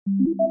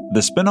The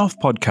Spinoff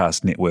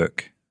Podcast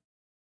Network.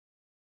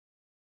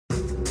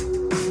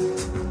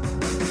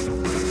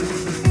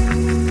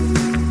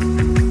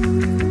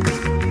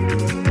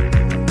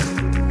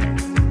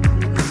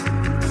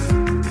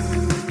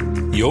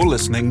 You're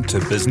listening to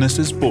Business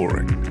is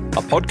Boring,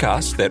 a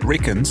podcast that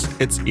reckons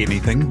it's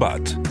anything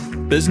but.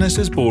 Business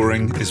is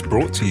Boring is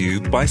brought to you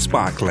by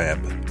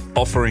SparkLab,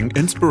 offering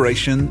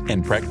inspiration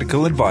and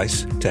practical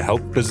advice to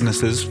help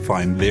businesses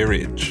find their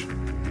edge.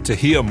 To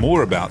hear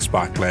more about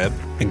SparkLab,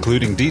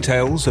 including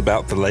details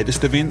about the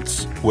latest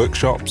events,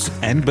 workshops,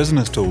 and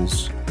business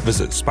tools,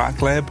 visit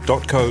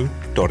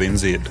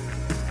sparklab.co.nz.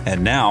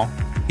 And now,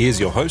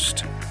 here's your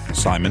host,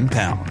 Simon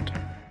Pound.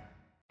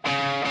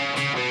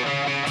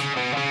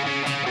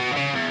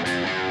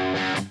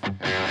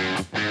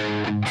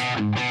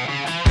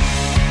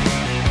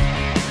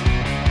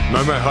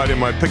 No mai haere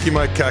mai, piki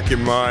mai, kake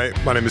mai.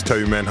 My name is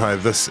Toby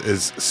Manhai. This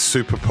is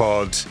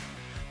SUPERPOD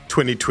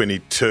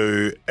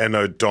 2022,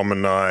 Anno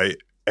Domini,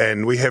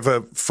 and we have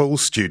a full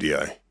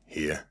studio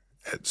here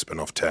at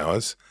Spinoff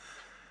Towers.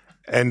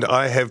 And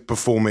I have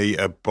before me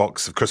a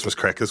box of Christmas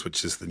crackers,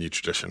 which is the new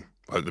tradition.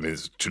 I mean,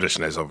 it's a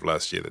tradition as of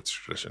last year, that's a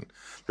tradition.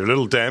 They're a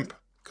little damp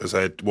because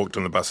I had walked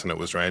on the bus and it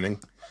was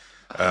raining.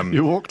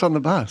 You walked on the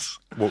bus?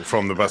 Walked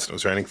from the bus and it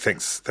was raining.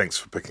 Thanks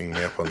for picking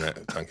me up on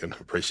that, Duncan.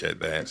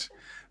 Appreciate that.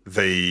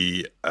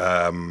 The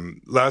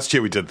last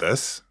year we did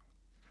this,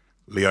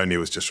 Leonie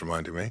was just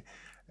reminding me,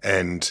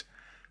 and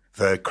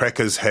the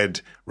crackers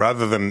had,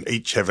 rather than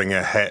each having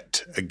a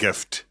hat, a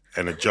gift,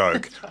 and a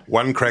joke,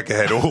 one cracker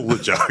had all the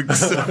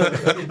jokes.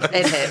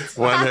 And hats.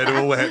 One had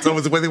all the hats. Oh,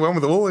 was the one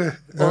with all the...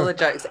 All the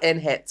jokes and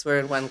hats were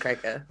in one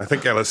cracker. I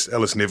think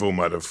Alice Neville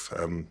might have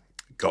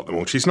got them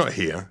all. She's not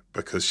here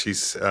because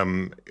she's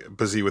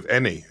busy with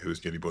Annie, who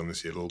was newly born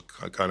this year. A little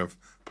kind of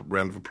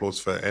round of applause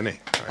for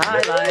Annie.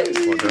 Highlight.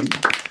 Well done.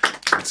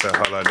 It's our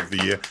highlight of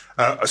the year.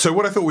 So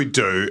what I thought we'd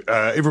do,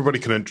 everybody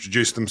can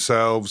introduce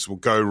themselves. We'll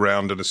go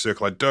round in a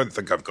circle. I don't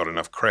think I've got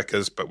enough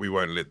crackers, but we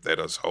won't let that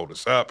hold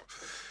us up.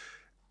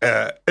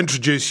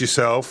 Introduce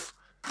yourself,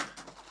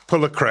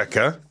 pull a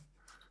cracker,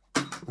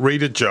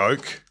 read a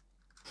joke,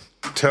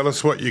 tell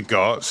us what you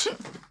got,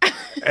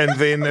 and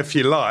then if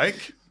you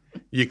like,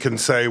 you can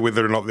say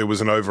whether or not there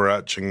was an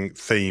overarching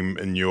theme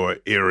in your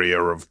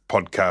area of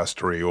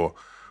podcastery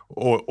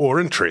or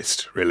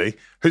interest, really.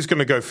 Who's going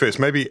to go first?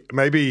 Maybe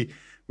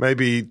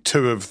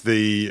two of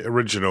the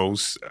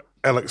originals,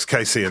 Alex,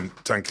 Casey, and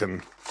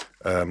Duncan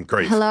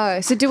Grief. Hello.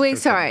 So is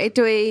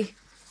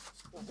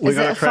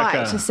it a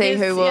fight to see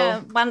who will... Yeah,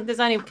 there's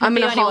only... I'm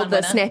going to hold the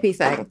winner. snappy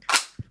thing.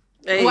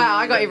 Hey. Wow,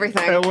 I got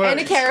everything. And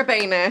a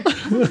carabiner.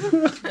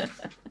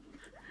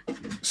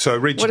 So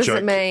read your What does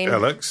joke, it mean?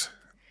 Alex.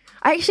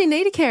 I actually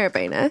need a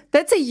carabiner.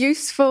 That's a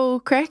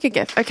useful cracker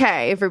gift.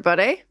 Okay,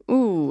 everybody.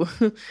 Ooh.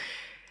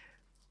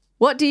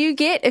 What do you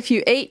get if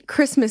you eat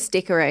Christmas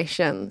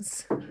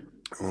decorations?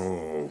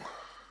 Oh.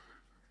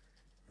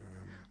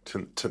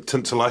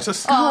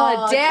 Tinnitus?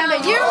 Oh, damn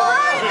it. You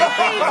wrote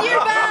these, you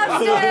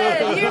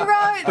bastard. You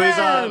wrote These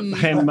them. are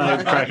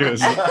handmade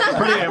crackers.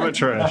 Pretty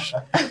amateurish.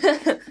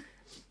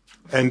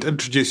 And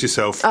introduce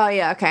yourself. Oh,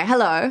 yeah, okay.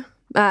 Hello.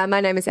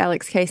 My name is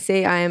Alex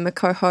Casey. I am a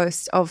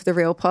co-host of The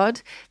Real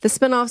Pod, the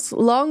Spinoff's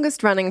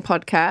longest-running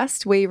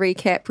podcast. We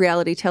recap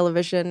reality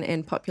television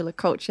and popular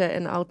culture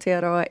in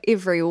Aotearoa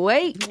every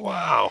week.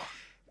 Wow.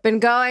 Been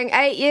going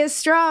 8 years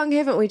strong,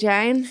 haven't we,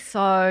 Jane?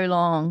 So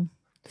long.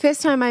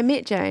 First time I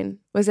met Jane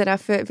was at our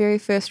very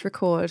first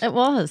record. It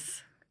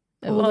was.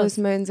 All those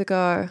moons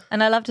ago.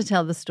 And I love to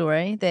tell the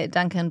story that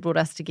Duncan brought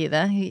us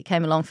together. He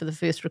came along for the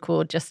first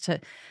record just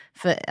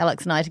for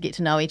Alex and I to get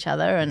to know each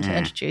other and to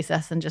introduce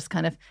us and just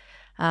kind of,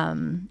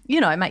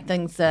 make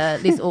things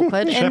less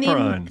awkward. And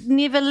then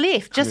never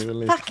left.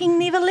 Fucking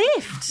never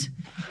left.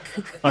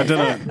 I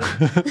didn't.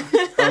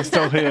 I'm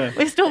still here.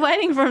 We're still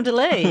waiting for him to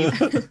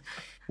leave.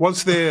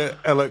 Was there,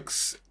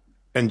 Alex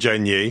and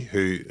Jane Yee,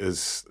 who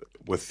is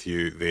with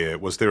you there,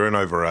 was there an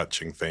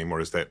overarching theme or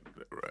is that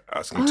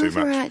asking too much?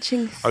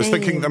 Overarching theme. I was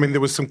thinking,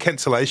 there was some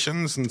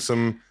cancellations and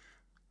some,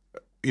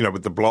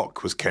 with the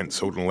block was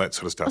cancelled and all that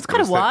sort of stuff. It was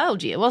quite a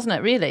wild year, wasn't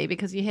it, really?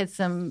 Because you had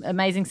some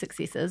amazing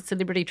successes.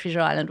 Celebrity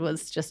Treasure Island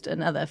was just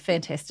another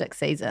fantastic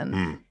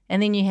season.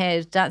 And then you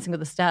had Dancing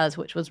with the Stars,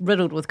 which was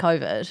riddled with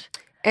COVID.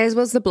 As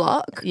was the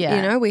block.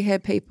 Yeah. We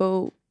had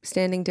people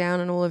standing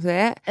down and all of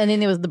that. And then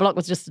the block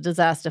was just a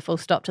disaster, full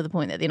stop, to the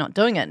point that they're not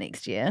doing it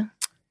next year.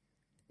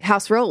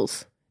 House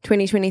Rules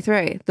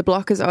 2023. The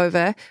block is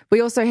over.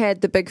 We also had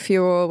the big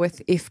furore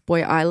with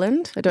F-Boy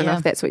Island. I don't know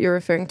if that's what you're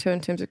referring to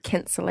in terms of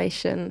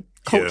cancellation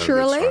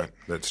culturally. Yeah,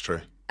 that's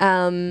true.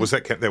 Was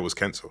that was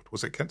cancelled?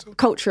 Was it cancelled?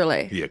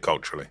 Culturally. Yeah,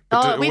 culturally.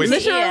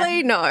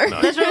 Literally, no.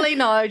 Literally,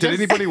 no. Did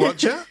anybody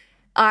watch it?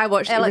 I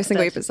watched every Alex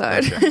single did.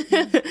 episode.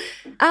 Okay.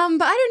 But I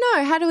don't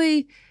know.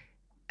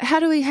 How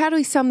do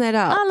we sum that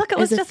up? Oh, look, it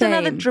was as a just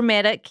another theme?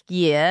 dramatic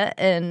year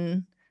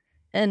in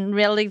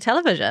reality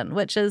television,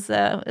 which is,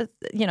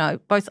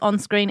 both on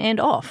screen and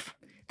off.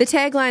 The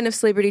tagline of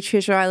Celebrity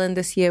Treasure Island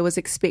this year was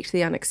 "Expect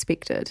the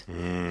unexpected."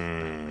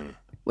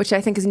 which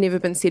I think has never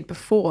been said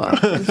before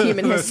in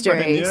human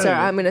history. yeah. So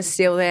I'm going to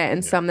steal that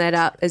and sum that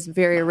up as a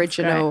very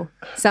original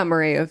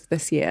summary of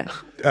this year.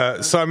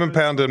 Simon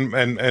Pound and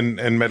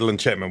Madeline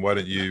Chapman, why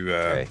don't you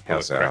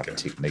How's pull a our cracker?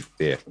 technique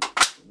there?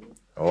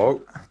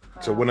 Oh,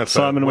 So winner for,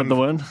 Simon with the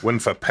win. Win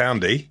for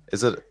Poundy.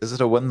 is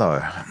it a win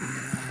though?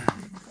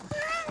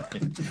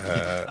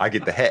 I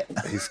get the hat.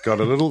 He's got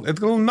a little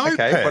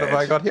notepad. Okay, what have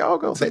I got here? Oh,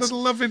 God, It's a that's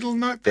lovely little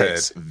notepad.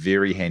 That's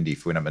very handy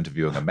for when I'm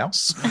interviewing a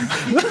mouse.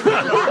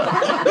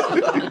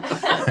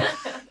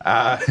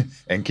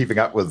 And keeping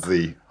up with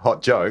the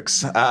hot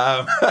jokes.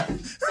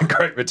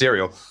 Great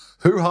material.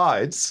 Who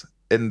hides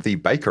in the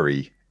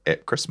bakery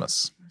at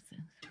Christmas?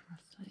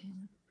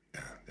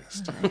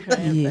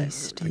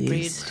 Yes. The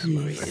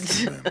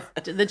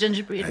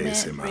gingerbread man.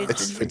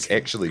 ASMR. It's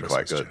actually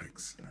quite good.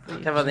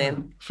 Come on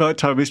then. I feel like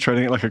Toby's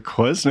treating it like a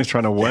quiz and he's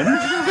trying to win.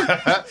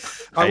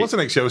 I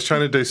wasn't actually. I was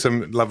trying to do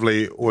some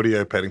lovely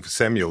audio padding for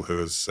Samuel,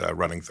 who is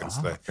running things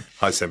today.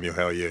 Hi, Samuel.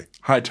 How are you?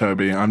 Hi,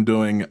 Toby. I'm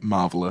doing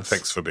marvelous.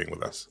 Thanks for being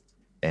with us.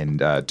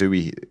 And do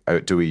we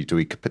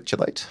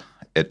capitulate?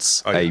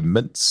 It's a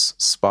mince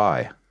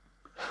spy.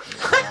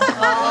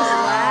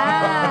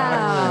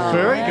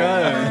 Very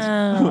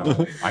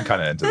good. I'm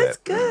kind of into That's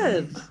that.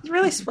 good. You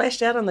really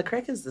splashed out on the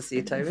crackers this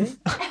year, Toby.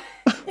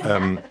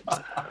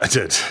 I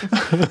did.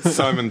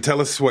 Simon, tell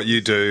us what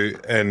you do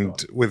and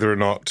whether or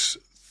not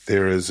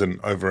there is an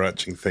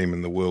overarching theme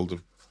in the world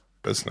of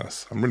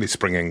business. I'm really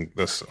springing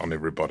this on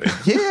everybody.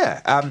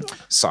 Yeah.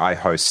 So I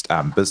host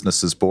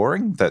Business is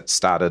Boring that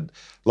started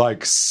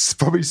like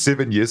probably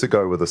 7 years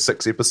ago with a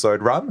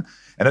 6-episode run,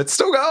 and it's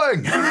still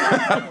going,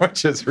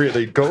 which is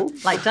really cool.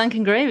 Like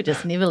Duncan Gray, who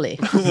just never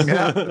left.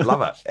 Yeah,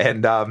 love it.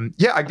 And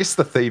I guess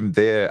the theme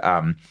there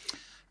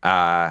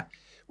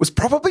was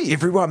probably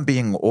everyone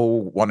being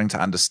all wanting to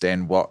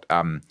understand what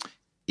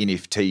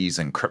NFTs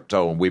and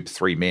crypto and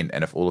Web3 meant,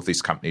 and if all of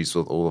these companies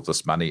with all of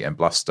this money and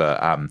bluster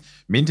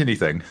meant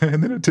anything.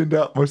 And then it turned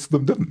out most of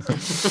them didn't.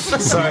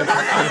 So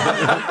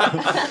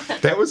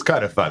that was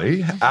kind of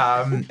funny.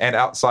 And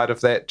outside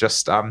of that,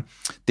 just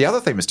the other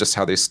theme is just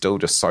how there's still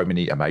just so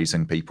many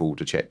amazing people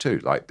to chat to.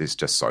 Like there's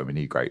just so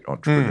many great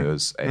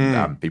entrepreneurs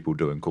and people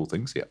doing cool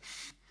things here.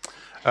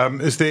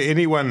 Is there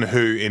anyone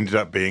who ended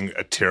up being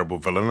a terrible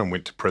villain and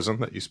went to prison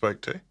that you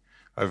spoke to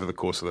over the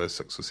course of those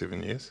 6 or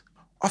 7 years?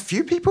 A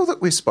few people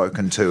that we've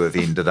spoken to have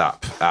ended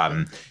up,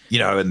 in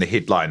the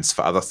headlines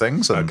for other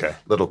things, and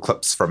little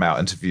clips from our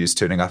interviews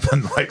turning up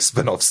in like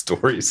Spinoff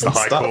stories and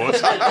High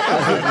Court.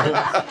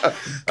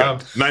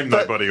 Name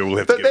nobody who will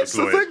have to get that's this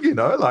the lawyer.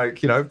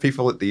 thing,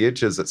 people at the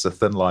edges. It's a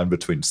thin line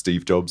between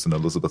Steve Jobs and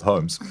Elizabeth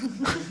Holmes.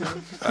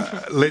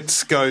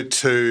 Let's go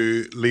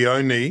to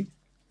Leonie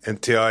and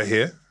Te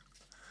here,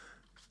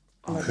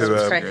 who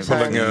are cracker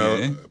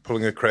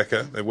pulling a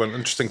cracker. They want an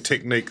interesting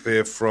technique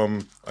there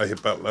from Ahe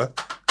Butler.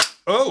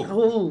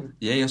 Oh,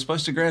 Yeah, you're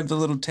supposed to grab the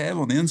little tab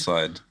on the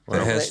inside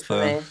that has Wait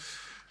for me.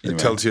 the. it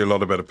tells you a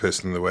lot about a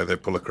person the way they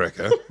pull a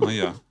cracker. Oh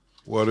yeah,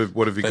 What have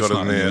you that's got in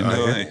not there? even new,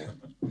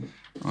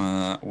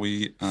 Ahe?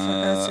 We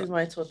That's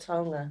my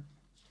tortonga.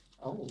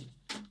 Oh.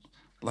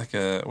 like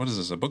what is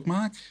this? A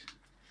bookmark?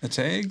 A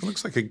tag? It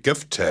looks like a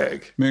gift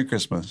tag. Merry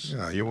Christmas.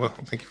 Yeah, you're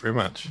welcome. Thank you very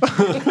much.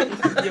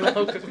 You're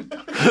welcome.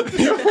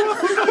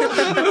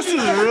 This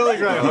is really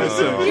great.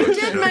 You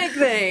did make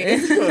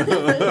these.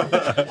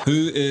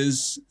 Who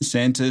is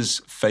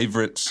Santa's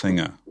favourite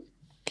singer?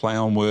 Play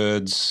on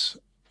words.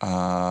 They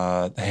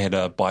had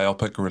a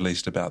biopic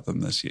released about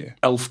them this year.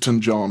 Elton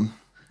John.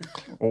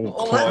 Take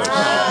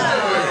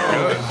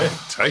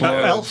it.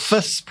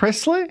 Elvis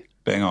Presley?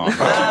 Bang on.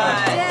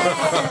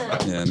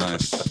 Yeah,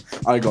 nice.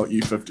 I got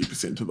you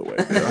 50% of the way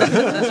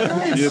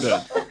there. You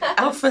did.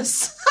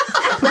 Elvis.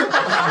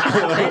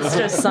 It's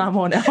just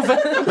someone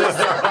Elvis.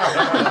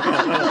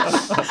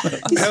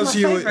 How's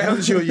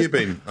your year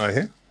been,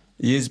 Ahe?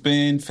 Year's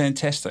been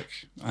fantastic.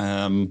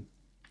 Who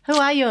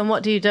are you and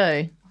what do you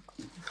do?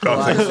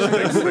 Oh,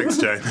 thanks,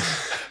 Jane.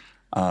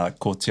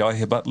 Ko te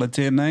Ahe Butler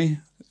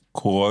tēnei,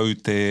 ko au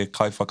te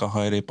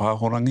kaiwhakahaere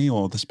pāhorangi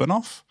or the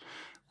Spinoff.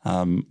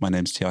 My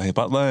name's Te Ahe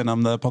Butler and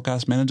I'm the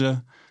podcast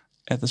manager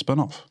at the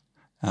Spinoff.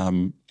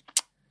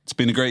 It's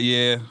been a great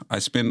year. I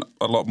spent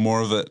a lot more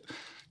of it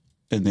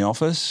in the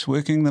office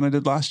working than I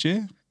did last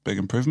year. Big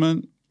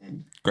improvement.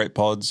 Great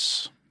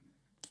pods.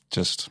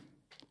 Just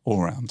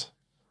all around.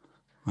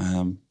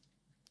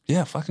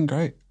 Fucking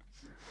great.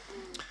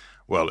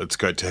 Well, it's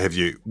great to have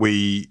you.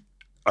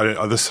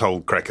 This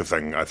whole cracker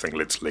thing, I think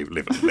let's leave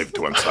it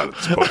to one side at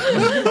this point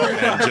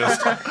and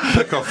just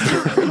pick off.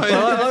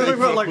 I think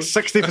about like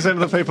 60% of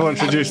the people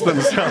introduce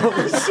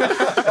themselves.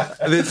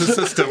 There's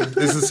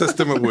a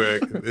system at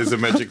work. There's a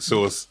magic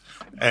sauce,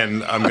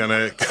 and I'm going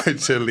to go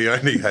to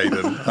Leonie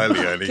Hayden. Hi,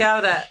 Leonie. Kia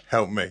ora.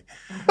 Help me.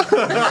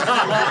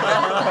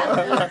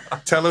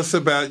 Tell us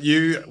about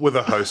you were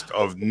the host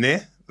of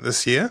Ne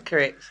this year.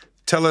 Correct.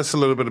 Tell us a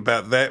little bit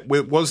about that.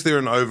 Was there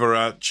an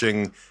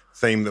overarching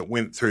theme that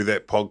went through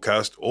that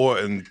podcast, or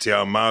in Te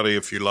Ao Māori,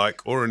 if you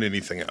like, or in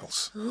anything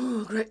else?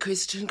 Oh, great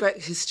question.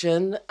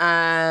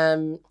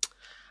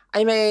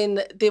 I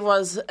mean, there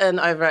was an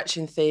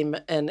overarching theme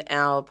in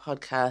our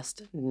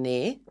podcast,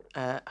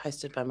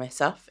 hosted by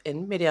myself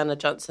and Mariana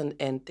Johnson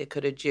and Te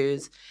Kura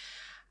Jews.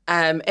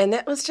 And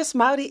that was just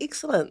Māori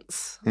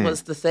excellence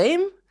was the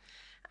theme.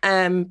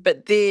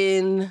 But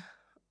then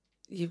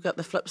you've got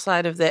the flip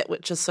side of that,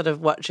 which is sort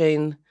of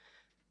watching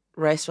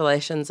race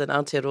relations in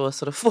Aotearoa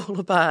sort of fall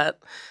apart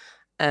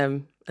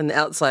in the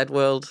outside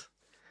world,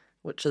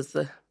 which is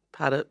the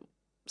part of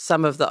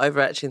some of the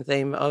overarching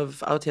theme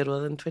of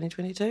Aotearoa in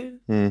 2022.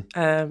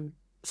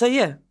 So,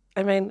 yeah,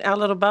 I mean, our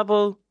little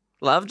bubble,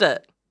 loved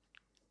it.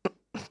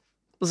 It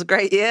was a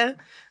great year.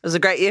 It was a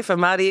great year for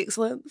Māori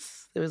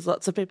excellence. There was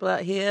lots of people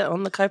out here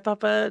on the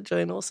kaupapa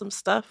doing awesome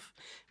stuff.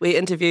 We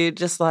interviewed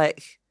just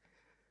like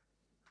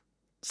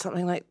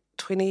something like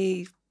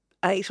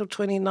 28 or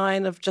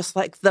 29 of just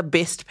like the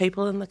best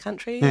people in the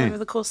country over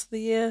the course of the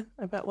year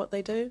about what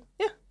they do.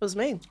 Yeah, it was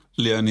me.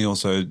 Leonie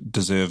also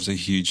deserves a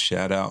huge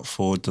shout out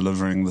for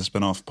delivering the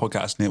Spinoff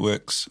Podcast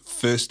Network's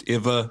first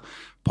ever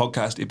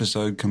podcast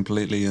episode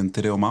completely in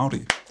Te Reo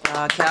Māori.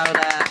 Oh, kia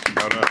ora.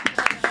 Kia ora.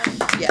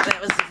 Yeah, that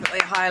was definitely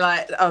a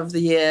highlight of the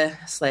year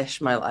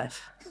 / my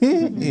life.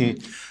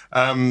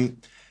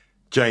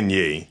 Jane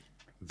Yee,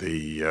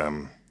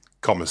 the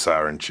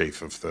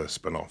commissar-in-chief of the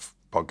Spinoff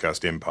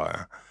podcast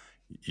empire,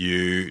 do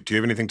you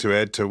have anything to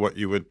add to what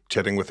you were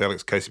chatting with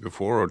Alex Casey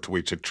before, or do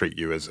we treat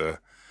you as a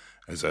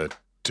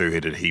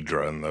two-headed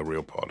hydra in the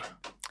real pod?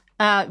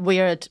 We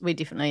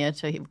definitely are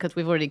too, because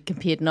we've already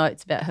compared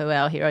notes about who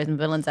our heroes and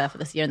villains are for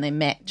this year, and they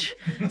match.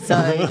 So,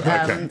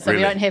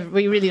 really?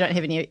 we really don't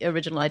have any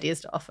original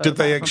ideas to offer. Did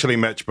they actually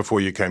match before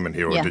you came in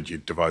here, or Yeah. did you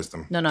devise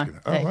them? No,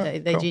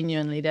 they Cool.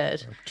 genuinely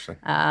did. Interesting.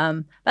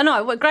 But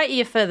no, what great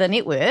year for the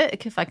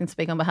network. If I can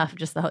speak on behalf of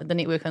just the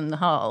network on the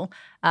whole,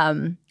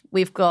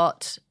 we've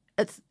got.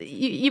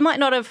 You might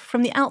not have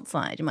from the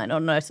outside. You might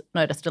not have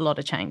noticed a lot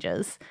of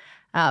changes.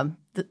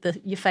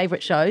 Your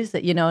favourite shows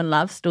that you know and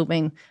love still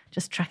being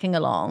just tracking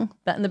along,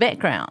 but in the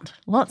background,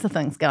 lots of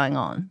things going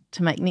on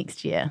to make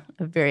next year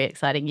a very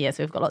exciting year.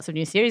 So we've got lots of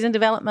new series in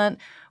development.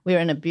 We're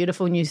in a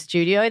beautiful new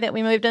studio that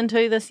we moved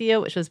into this year,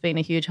 which has been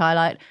a huge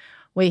highlight.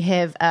 We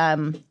have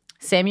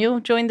Samuel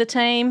joined the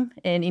team,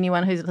 and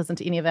anyone who's listened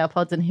to any of our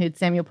pods and heard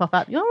Samuel pop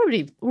up, you'll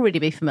already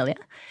be familiar.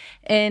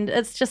 And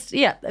it's just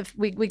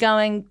we're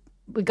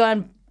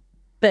going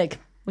big.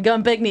 We're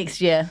going big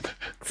next year.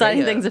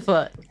 Exciting things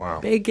afoot. Wow.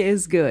 Big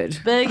is good.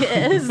 Big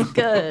is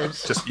good.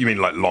 Just, you mean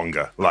like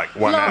longer? Like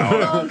 1 hour,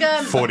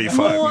 Longer, 45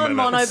 more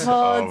minutes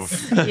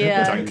monopods. of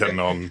Yeah. Duncan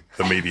on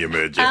the media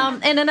merger.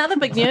 And another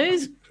big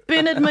news,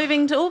 Bernard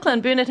moving to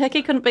Auckland. Bernard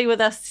Hickey couldn't be with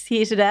us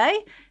here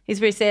today. He's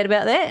very sad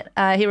about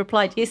that. He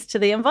replied yes to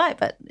the invite,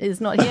 but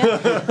is not here.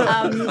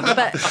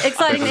 But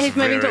exciting that he's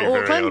moving Very, to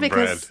very Auckland on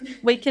because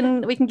we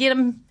can get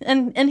him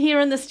in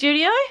here in the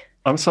studio.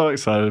 I'm so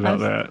excited about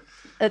that.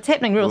 It's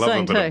happening real Love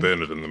soon a bit of too.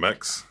 Bernard in the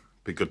mix.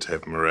 Be good to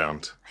have him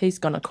around. He's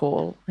gonna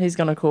call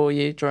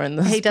you during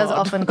this. He does pod.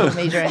 often call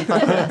me during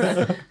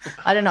podcasts.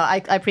 I don't know.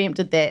 I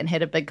preempted that and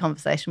had a big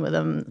conversation with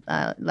him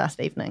last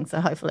evening.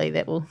 So hopefully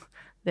that will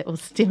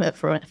stem it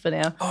for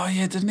now. Oh,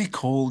 yeah, didn't he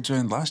call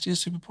during last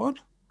year's SUPERPod?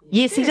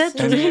 Yes, he did.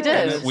 And He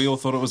did. and we all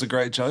thought it was a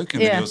great joke,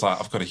 and then Yeah. he was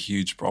like, I've got a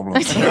huge problem.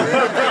 I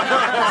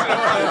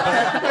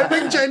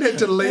think Jane had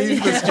to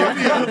leave the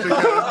studio to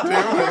go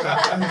deal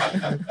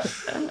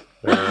with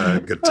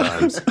it. Good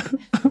times.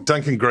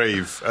 Duncan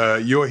Grieve,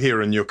 you're here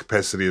in your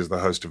capacity as the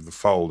host of The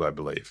Fold, I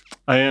believe.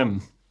 I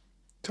am.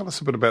 Tell us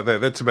a bit about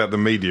that. That's about the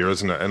media,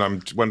 isn't it? And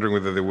I'm wondering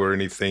whether there were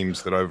any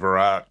themes that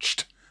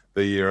overarched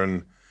the year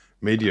in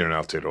media in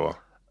Aotearoa.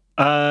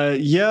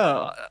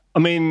 Yeah, I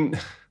mean,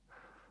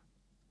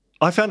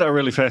 I found it a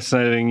really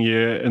fascinating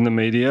year in the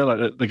media.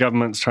 Like the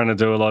government's trying to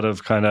do a lot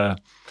of kind of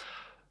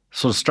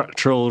sort of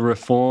structural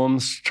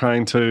reforms,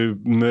 trying to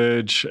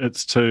merge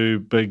its two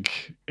big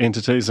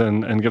entities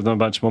and give them a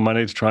bunch more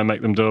money to try and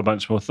make them do a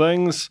bunch more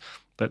things.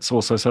 That's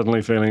also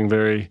suddenly feeling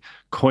very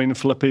coin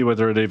flippy,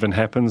 whether it even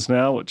happens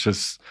now, which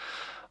is,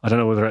 I don't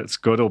know whether it's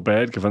good or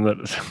bad, given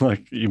that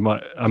like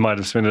I might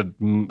have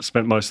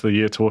spent most of the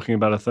year talking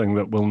about a thing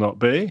that will not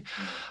be.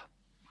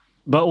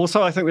 But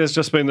also, I think there's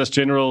just been this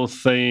general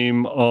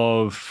theme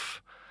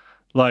of,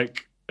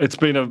 like, it's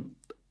been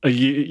a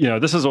year,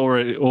 this is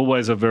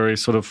always a very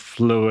sort of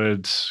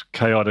fluid,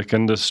 chaotic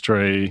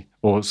industry,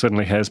 or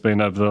certainly has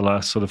been over the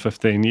last sort of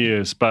 15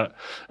 years. But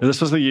this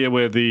was the year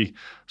where the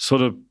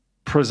sort of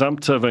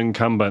presumptive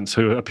incumbents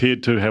who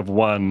appeared to have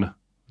won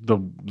the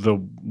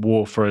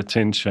war for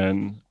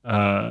attention,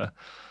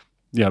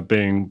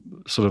 being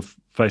sort of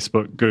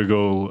Facebook,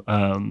 Google,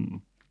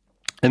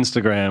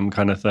 Instagram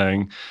kind of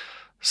thing,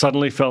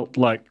 suddenly felt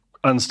like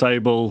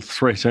unstable,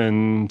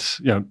 threatened,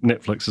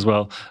 Netflix as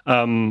well,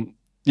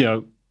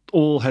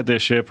 all had their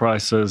share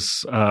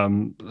prices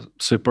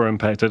super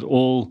impacted,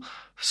 all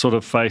sort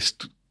of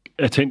faced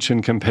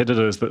attention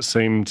competitors that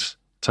seemed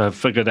to have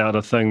figured out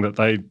a thing that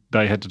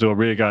they had to do a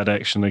rearguard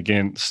action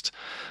against.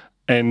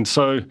 And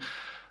so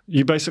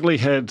you basically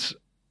had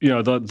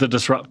the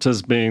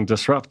disruptors being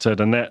disrupted,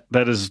 and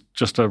that is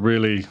just a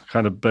really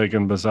kind of big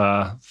and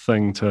bizarre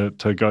thing to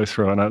go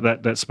through,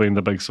 and that's been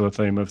the big sort of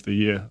theme of the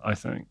year, I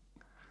think.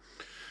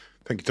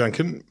 Thank you,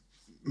 Duncan.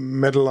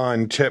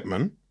 Madeline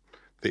Chapman,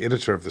 the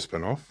editor of the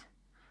Spinoff,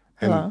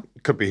 and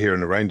could be here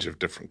in a range of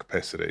different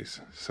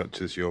capacities,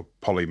 such as your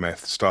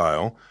polymath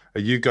style.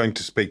 Are you going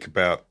to speak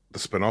about the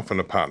Spinoff in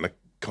a partner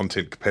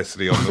content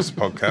capacity on this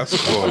podcast,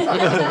 or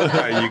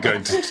are you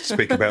going to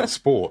speak about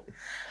sport?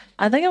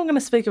 I think I'm going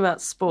to speak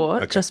about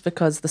sport just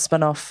because the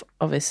Spinoff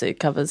obviously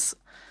covers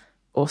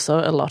also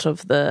a lot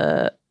of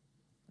the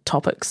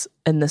topics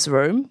in this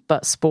room,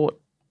 but sport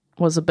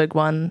was a big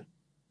one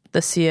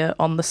this year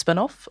on the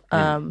Spinoff,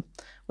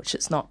 which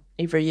it's not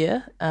every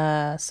year.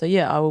 So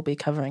I will be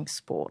covering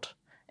sport.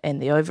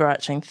 And the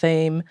overarching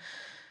theme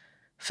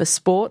for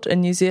sport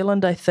in New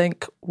Zealand, I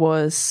think,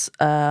 was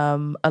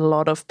a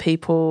lot of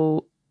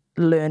people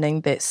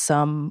learning that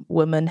some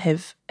women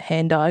have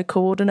hand-eye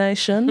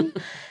coordination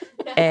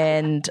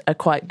and are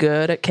quite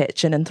good at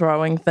catching and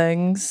throwing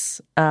things,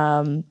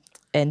 and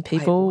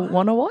people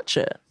want to watch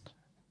it.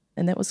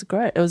 And that was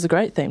great. It was a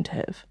great theme to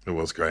have. It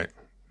was great.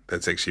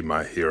 That's actually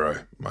my hero,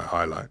 my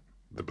highlight,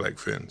 the Black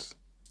Ferns.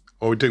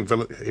 Or we're doing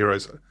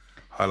heroes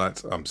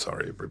highlights. I'm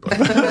sorry, everybody.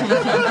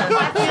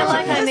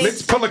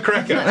 Let's pull a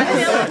cracker.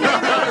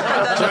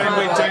 Jane,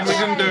 we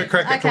didn't do a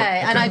cracker.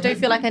 Okay, and I do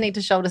feel like I need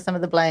to shoulder some of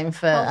the blame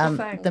for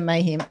the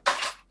mayhem.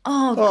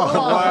 Oh, God.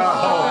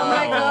 Wow. Oh,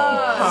 my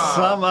God.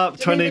 Sum up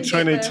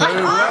 2022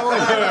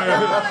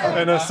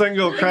 in a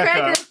single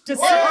cracker.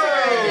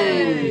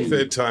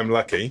 Third time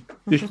lucky.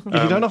 You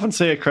don't often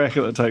see a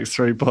cracker that takes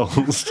 3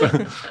 balls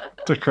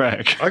to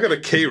crack. I got a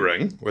key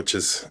ring, which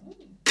is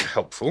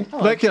helpful.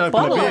 That can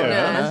open a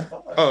beer.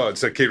 Oh,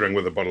 it's a key ring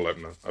with a bottle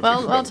opener.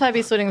 While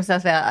Toby's sorting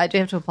himself out, I do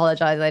have to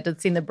apologise. I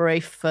did send the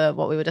brief for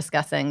what we were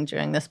discussing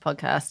during this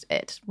podcast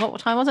at, what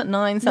time was it?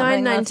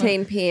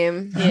 9:19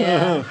 p.m.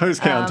 Yeah. Who's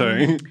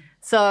counting?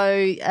 So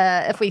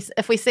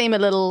if we seem a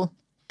little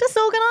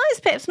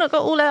disorganised, perhaps not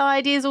got all our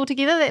ideas all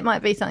together, that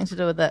might be something to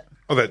do with it.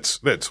 Oh,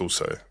 that's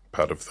also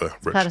part of the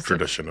rich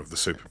tradition of the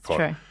SUPERPOD.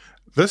 True.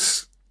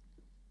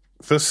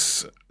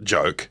 This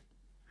joke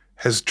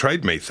has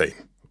Trade Me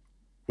theme,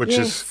 which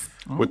is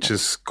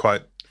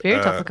quite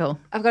very topical.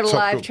 I've got a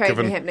live trade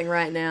me happening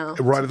right now.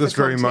 Right at this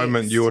very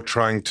moment, you're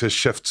trying to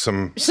shift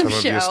some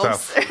of your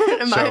stuff.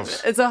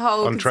 It's a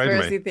whole on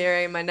conspiracy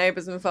theory. My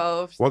neighbour's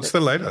involved. What's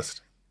the latest?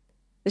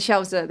 The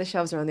shelves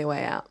are on their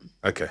way out.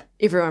 Okay.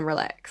 Everyone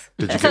relax.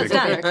 Did you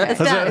get it?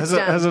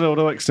 Has it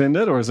auto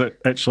extended, or is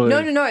it actually?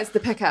 No. It's the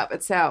pickup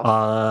itself.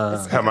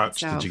 How much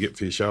did you get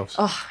for your shelves?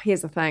 Oh,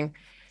 here's the thing.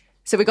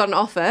 So we got an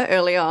offer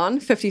early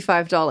on,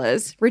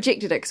 $55.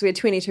 Rejected it because we had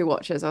 22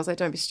 watches. I was like,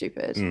 don't be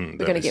stupid. We're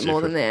going to get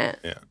more than that.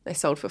 Yeah. They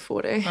sold for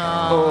 40.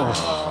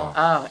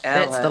 Oh,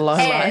 That's the low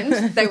line.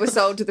 And they were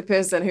sold to the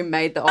person who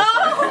made the offer.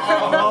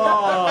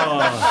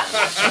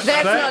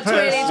 That's not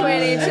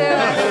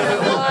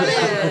 2022. What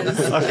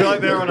is? I feel like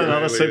they're on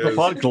another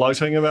SUPERPOD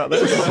gloating about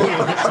this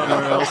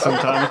somewhere else in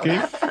Tāmaki.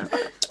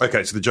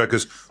 Okay, so the joke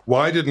is,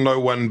 why did no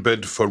one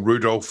bid for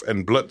Rudolph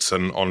and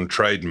Blitzen on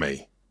Trade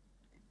Me?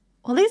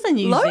 Well, these are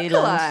New Zealand.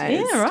 Localised.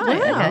 Yeah, right.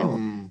 Wow. Okay.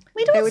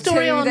 We do a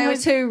story on There were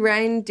 2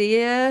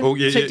 reindeer. Oh,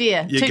 yeah, Two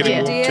deer. Two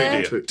deer.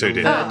 Two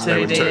deer. Oh,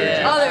 They were two.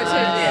 there were 2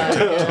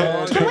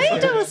 deer. Can we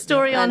do a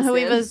story on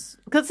Understand. whoever's...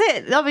 Because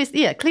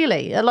obviously,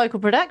 clearly, a local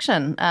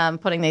production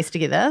putting these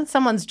together.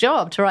 Someone's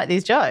job to write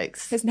these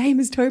jokes. His name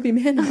is Toby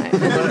Manhite.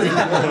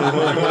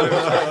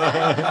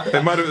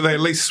 They at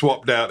least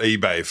swapped out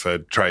eBay for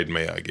Trade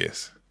Me, I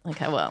guess.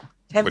 Okay, well...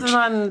 Have them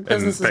on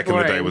Business is back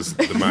Boring. in the day was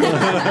the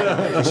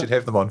market. You should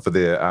have them on for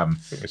their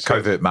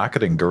covert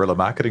marketing, guerrilla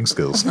marketing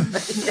skills.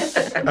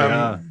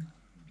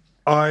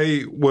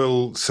 I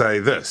will say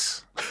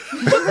this.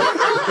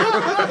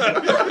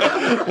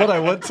 What I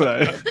would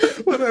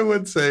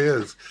say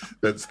is,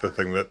 that's the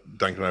thing that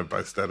Duncan and I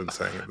both started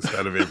saying at the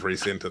start of every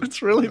sentence.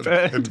 It's really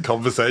bad. In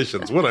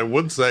conversations. What I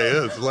would say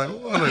is, like,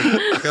 what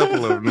a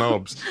couple of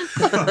knobs.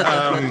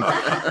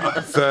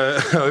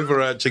 The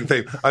overarching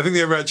theme. I think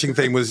the overarching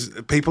theme was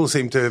people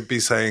seem to be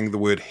saying the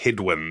word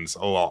headwinds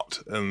a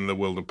lot in the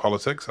world of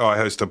politics. I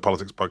host a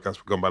politics podcast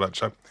with Gone by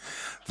Lunchtime.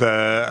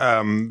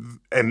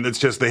 And it's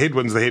just the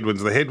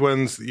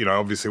headwinds. You know,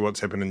 obviously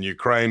what's happened in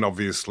Ukraine,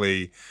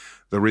 obviously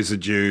the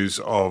residues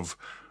of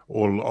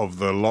all of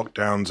the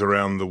lockdowns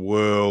around the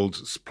world,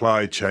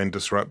 supply chain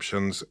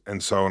disruptions,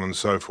 and so on and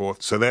so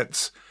forth. So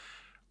that's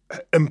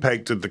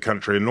impacted the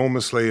country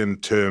enormously in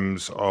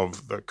terms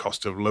of the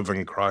cost of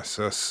living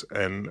crisis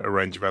and a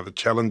range of other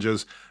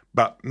challenges.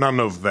 But none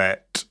of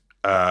that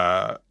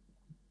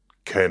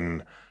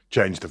can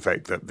change the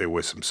fact that there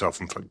were some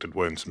self-inflicted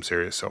wounds, some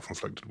serious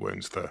self-inflicted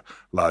wounds, the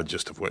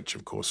largest of which,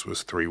 of course,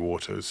 was Three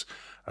Waters,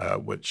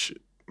 which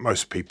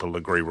most people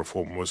agree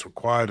reform was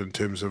required in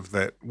terms of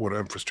that water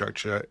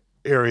infrastructure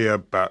area,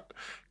 but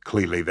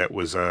clearly that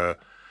was a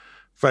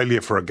failure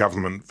for a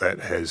government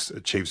that has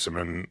achieved some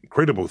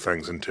incredible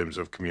things in terms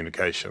of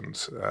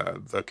communications.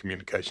 The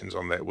communications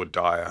on that were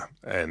dire,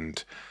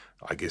 and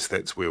I guess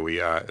that's where we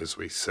are as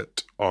we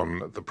sit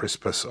on the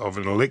precipice of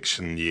an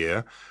election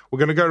year. We're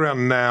going to go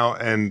around now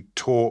and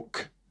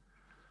talk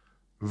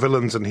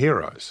villains and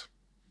heroes.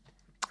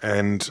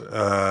 And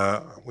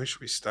where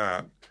should we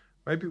start?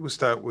 Maybe we'll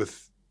start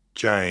with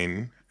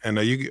Jane. And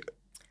are you...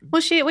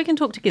 Well, we can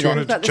talk Do you together. want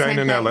to, About the Jane same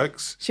and thing.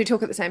 Alex? Should we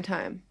talk at the same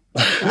time?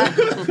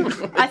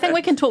 I think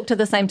we can talk to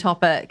the same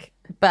topic,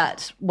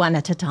 but one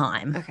at a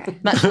time. Okay.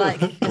 Much like,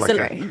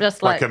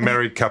 just Like a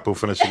married couple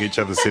finishing each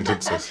other's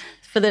sentences.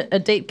 for a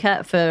deep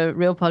cut for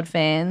Real Pod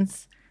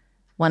fans,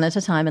 one at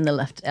a time in the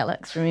lift,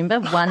 Alex. Remember?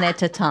 One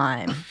at a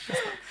time.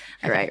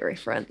 Great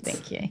reference.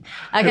 Thank you.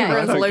 Okay.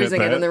 Everyone's I don't get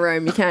losing it that. in the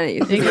room. You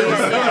can't. They're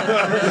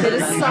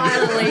just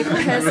silently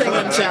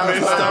pissing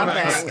themselves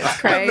laughing. It's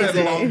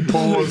crazy. Long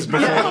pause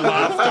before the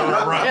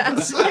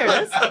laughter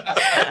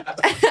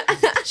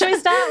erupts. Should we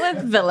start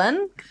with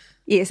villain?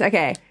 Yes.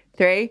 Okay.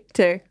 3,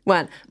 2,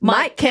 1.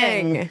 Mike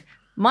King.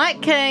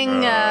 Mike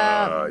King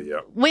Yeah.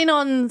 went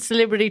on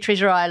Celebrity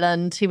Treasure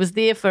Island. He was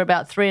there for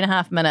about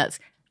 3.5 minutes.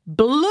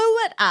 Blew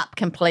it up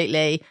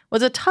completely.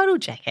 Was a total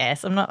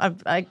jackass.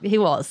 He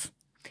was.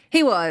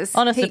 He was.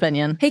 Honest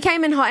opinion. He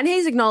came in hot, and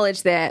he's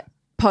acknowledged that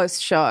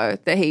post-show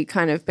that he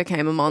kind of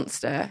became a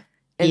monster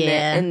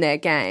in their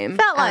game.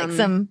 Felt like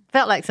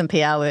some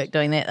PR work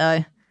doing that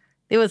though.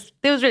 There was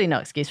really no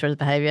excuse for his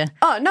behaviour.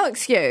 Oh, no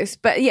excuse.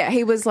 But yeah,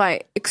 he was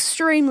like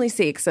extremely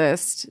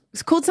sexist.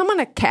 He's called someone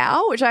a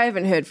cow, which I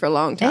haven't heard for a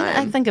long time. And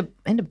I think a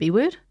B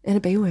word. And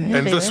a B word.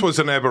 And this was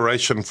an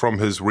aberration from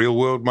his real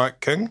world Mike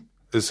King,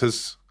 is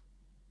his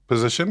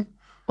position?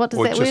 What does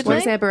Or that just word What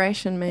does mean?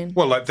 aberration mean?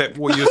 Well, like that,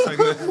 what you're saying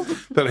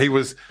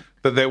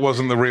that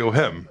wasn't the real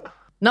him.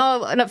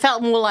 No, and it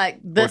felt more like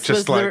this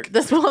just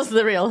was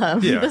the real him.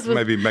 Yeah, This was,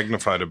 maybe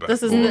magnified a bit.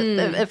 this is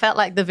it felt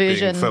like the being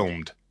version.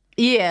 filmed.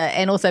 Yeah,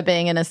 and also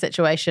being in a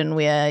situation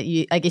where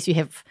I guess you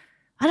have,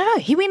 I don't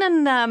know, he went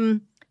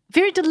in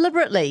very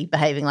deliberately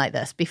behaving like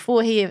this.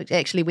 Before he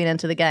actually went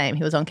into the game,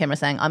 he was on camera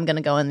saying, I'm going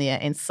to go in there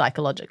and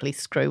psychologically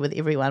screw with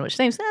everyone, which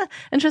seems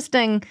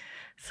interesting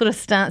sort of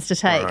stance to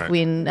take Right.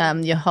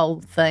 when your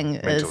whole thing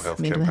Mental is health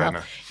mental campaigner.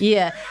 health.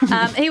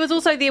 Yeah. He was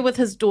also there with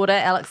his daughter,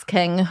 Alex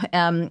King,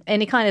 and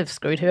he kind of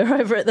screwed her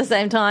over at the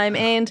same time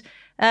and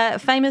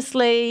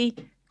famously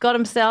got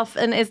himself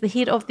in as the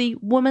head of the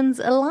Women's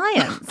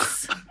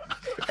Alliance.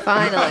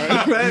 Finally.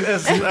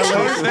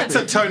 That's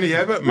a Tony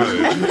Abbott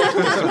move.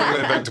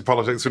 Back to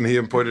politics when he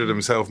appointed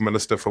himself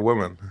Minister for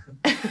Women.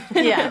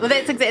 Yeah, well,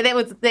 that's exactly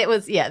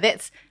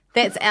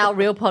that's our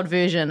Real Pod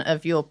version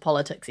of your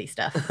politicsy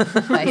stuff.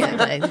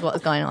 Basically, is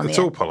what's going on It's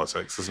there. all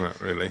politics, isn't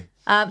it, really?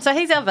 So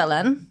he's our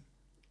villain,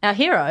 our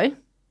hero.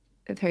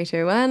 3,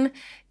 2, 1.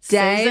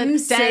 Dame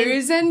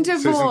Susan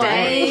Devoy.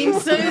 Dame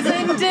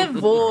Susan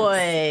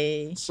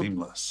Devoy.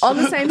 Seamless. On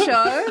the same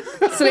show,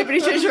 Celebrity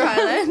Treasure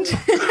Island.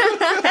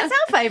 That's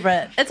our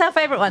favourite. It's our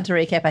favourite one to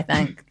recap, I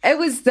think.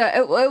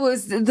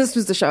 This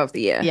was the show of the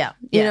year. Yeah.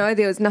 You know,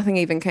 there was nothing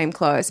even came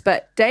close.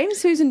 But Dame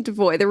Susan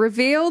Devoy, the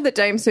reveal that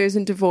Dame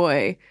Susan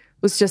Devoy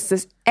was just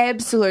this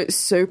absolute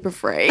super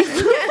freak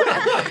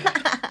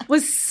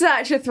was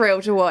such a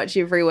thrill to watch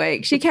every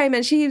week. She came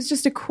in, she was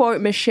just a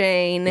quote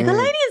machine. The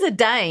lady is a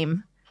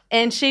dame,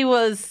 and she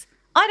was,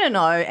 I don't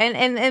know,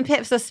 and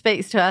perhaps this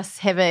speaks to us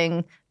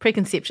having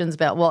preconceptions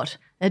about what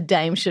a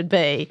dame should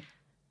be,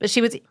 but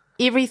she was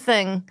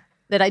everything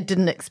that I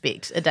didn't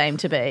expect a dame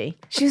to be.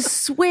 She was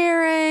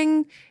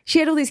swearing. She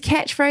had all these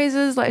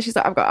catchphrases. Like she's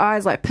like, I've got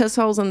eyes like piss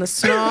holes in the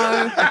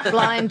snow.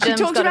 Blind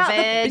Jim's got a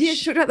vag.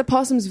 She talked about the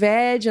possum's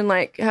vag and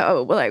like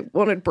how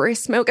wanted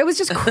breast milk. It was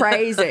just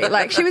crazy.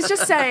 Like she was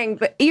just saying,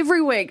 but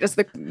every week just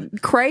the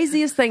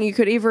craziest thing you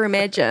could ever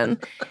imagine.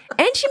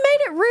 And she made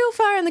it real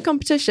far in the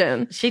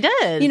competition. She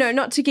did. You know,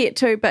 not to get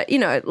to, but you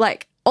know,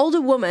 like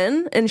older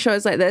women in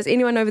shows like this,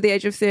 anyone over the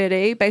age of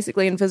 30,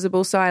 basically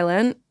invisible,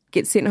 silent,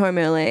 gets sent home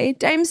early.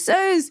 Dame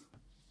Suze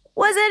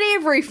was in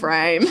every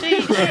frame,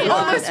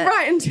 almost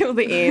right until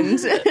the end.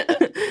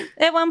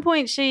 At one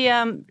point, she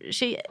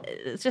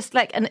just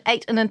like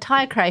ate an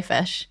entire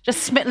crayfish,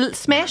 just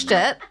smashed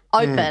it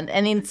open,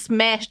 and then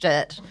smashed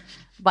it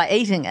by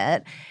eating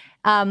it.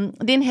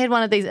 Then had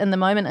one of these in the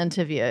moment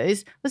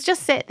interviews. Was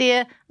just sat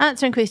there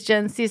answering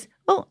questions. Says,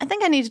 "Oh, I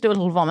think I need to do a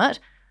little vomit."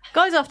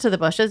 Goes off to the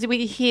bushes.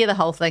 We hear the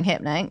whole thing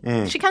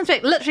happening. She comes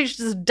back, literally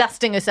just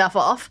dusting herself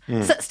off.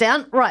 Sits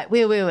down. Right,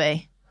 where were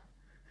we?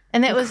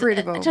 And that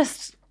Incredible. was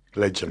just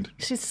Legend.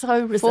 she's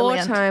so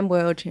resilient. 4-time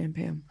world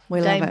champion. We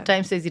love it.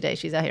 Dame Susie D.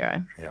 She's our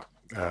hero. Yeah.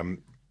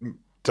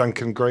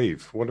 Duncan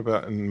Grieve, what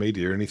about in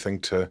media? Anything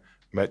to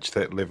match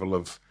that level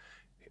of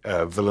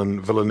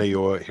villainy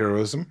or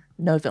heroism?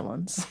 No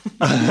villains.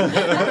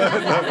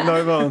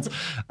 No violence.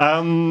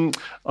 Mine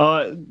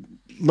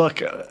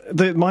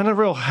are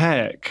real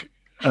hack.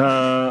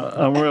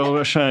 I'm real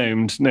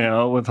ashamed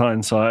now with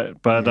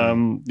hindsight, but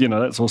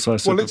that's also a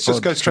Well, let's just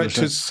SUPERPOD go straight to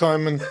tradition.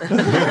 Simon.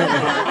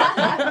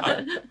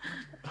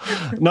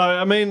 No,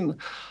 I mean,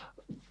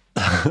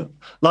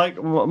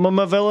 Like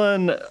my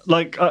villain,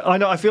 like I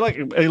know, I feel like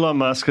Elon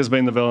Musk has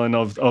been the villain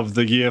of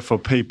the year for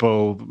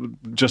people,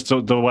 just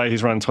the way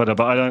he's run Twitter.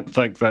 But I don't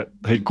think that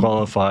he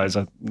qualifies.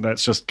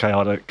 That's just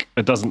chaotic.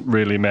 It doesn't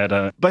really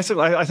matter.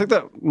 Basically, I think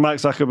that Mark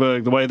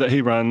Zuckerberg, the way that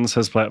he runs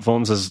his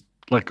platforms, is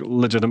like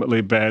legitimately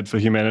bad for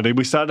humanity.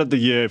 We started the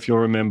year, if you'll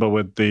remember,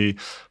 with the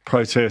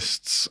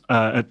protests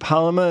at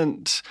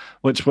Parliament,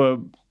 which were,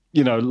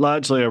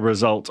 largely a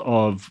result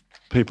of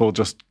people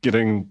just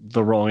getting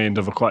the wrong end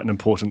of quite an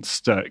important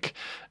stick.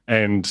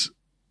 And,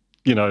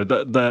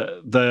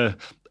 the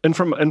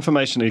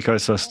information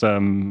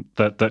ecosystem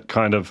that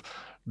kind of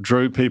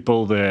drew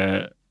people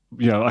there,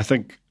 I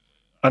think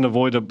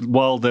unavoidable,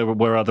 while there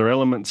were other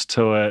elements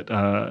to it,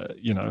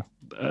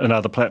 and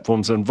other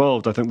platforms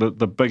involved, I think that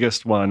the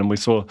biggest one, and we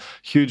saw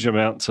huge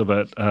amounts of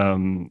it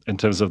in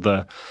terms of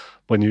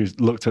when you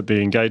looked at the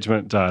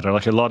engagement data,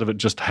 like a lot of it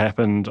just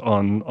happened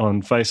on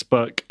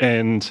Facebook.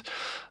 And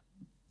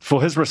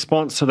for his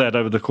response to that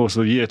over the course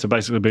of the year to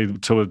basically be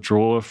to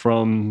withdraw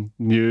from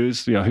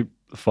news, he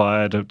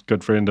fired a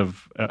good friend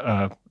of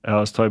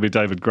ours, Toby,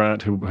 David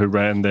Grant, who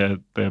ran their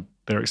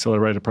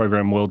accelerator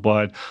program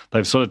worldwide.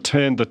 They've sort of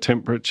turned the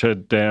temperature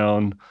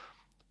down,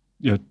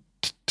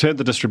 turned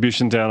the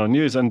distribution down on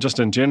news, and just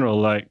in general,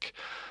 like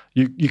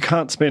you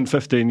can't spend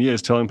 15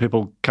 years telling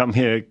people, come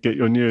here, get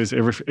your news,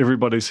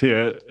 everybody's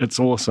here, it's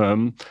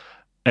awesome,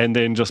 and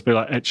then just be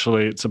like,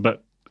 actually, it's a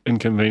bit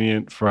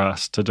inconvenient for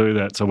us to do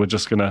that, so we're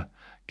just going to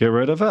get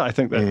rid of it. I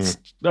think that's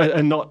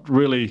and not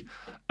really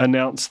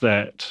announce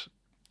that.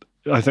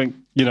 I think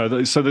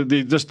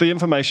just the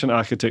information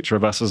architecture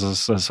of us as a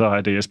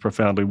society is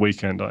profoundly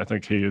weakened. I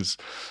think he is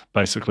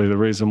basically the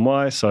reason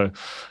why. So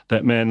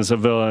that man is a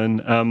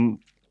villain.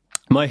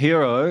 My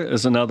hero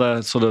is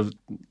another sort of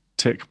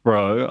tech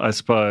bro, I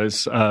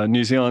suppose,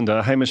 New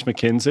Zealander, Hamish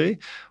McKenzie,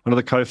 one of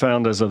the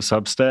co-founders of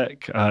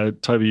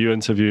Substack. Toby, you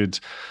interviewed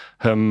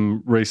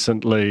him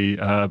recently,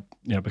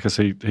 because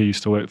he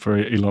used to work for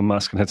Elon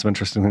Musk and had some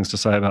interesting things to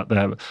say about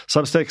that.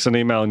 Substack's an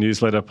email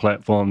newsletter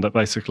platform that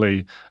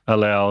basically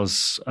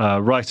allows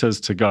writers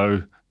to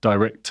go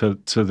direct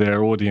to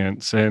their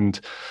audience, and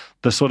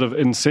the sort of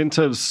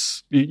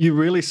incentives, you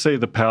really see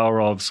the power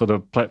of sort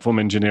of platform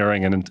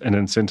engineering and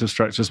incentive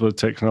structures with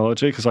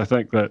technology, because I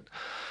think that,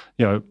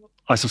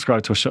 I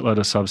subscribe to a shitload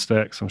of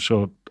Substacks. I'm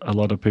sure a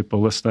lot of people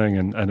listening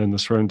and in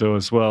this room do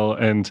as well.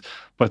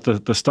 But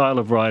the style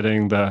of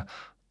writing, the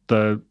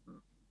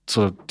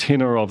sort of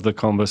tenor of the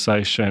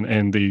conversation,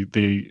 and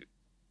the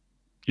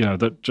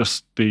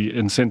just the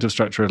incentive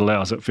structure it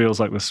allows, it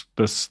feels like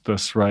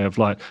this ray of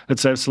light.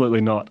 It's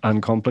absolutely not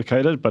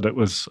uncomplicated, but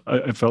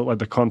it felt like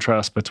the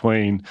contrast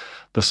between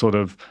the sort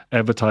of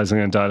advertising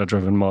and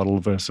data-driven model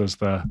versus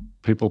the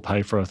people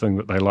pay for a thing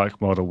that they like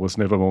model was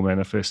never more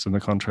manifest in the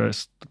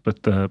contrast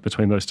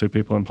between those two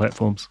people and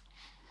platforms.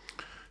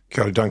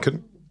 Kia ora,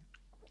 Duncan.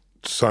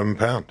 Simon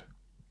Pound.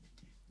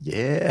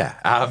 Yeah.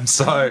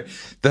 So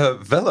the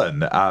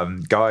villain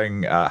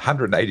going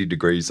 180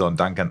 degrees on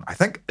Duncan, I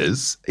think,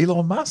 is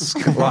Elon Musk.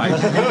 I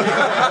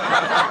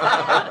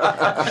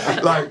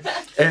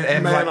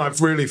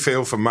really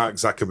feel for Mark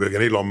Zuckerberg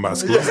and Elon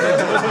Musk.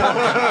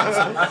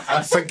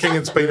 Thinking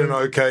it's been an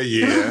okay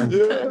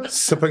year,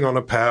 sipping on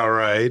a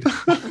Powerade,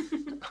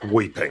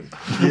 weeping.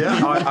 Yeah,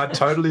 I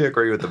totally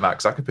agree with the Mark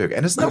Zuckerberg.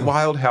 And isn't it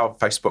wild how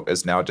Facebook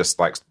is now just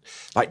like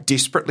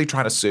desperately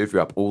trying to serve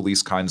you up all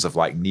these kinds of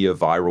like near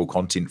viral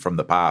content from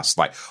the past,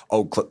 like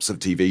old clips of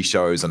TV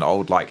shows and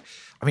old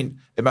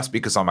it must be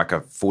because I'm like a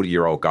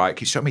 40-year-old guy.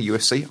 Can you show me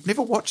UFC? I've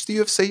never watched the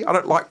UFC. I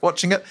don't like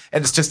watching it.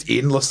 And it's just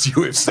endless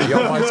UFC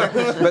on my side.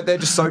 But they're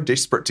just so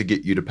desperate to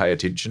get you to pay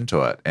attention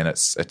to it. And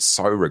it's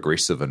so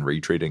regressive and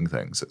retreading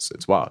things.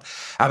 It's wild.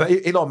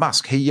 But Elon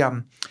Musk, he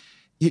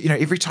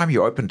every time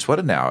you open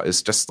Twitter now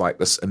is just like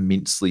this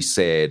immensely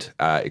sad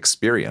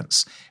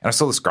experience. And I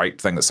saw this great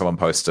thing that someone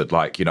posted,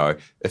 like,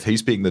 if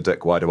he's being the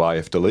dick, why do I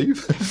have to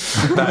leave?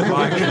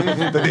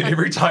 but then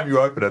every time you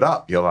open it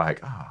up, you're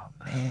like, oh,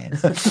 man.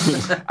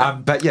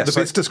 But yeah, the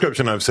best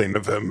description I've seen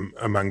of him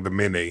among the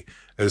many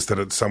is that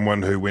it's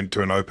someone who went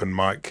to an open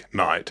mic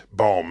night,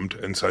 bombed,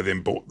 and so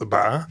then bought the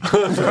bar.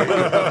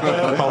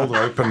 So hold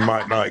open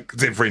mic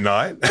nights every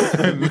night.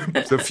 And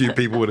a few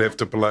people would have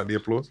to politely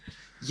applaud.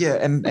 Yeah,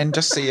 and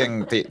just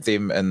seeing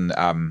them in,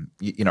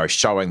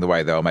 showing the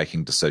way they were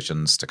making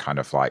decisions to kind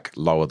of like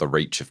lower the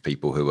reach of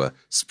people who were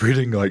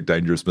spreading like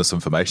dangerous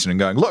misinformation and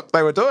going, look,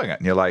 they were doing it.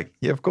 And you're like,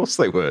 yeah, of course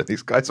they were.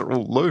 These guys are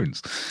all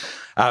loons.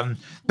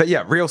 But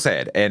yeah, real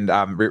sad and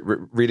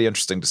really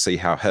interesting to see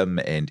how him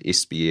and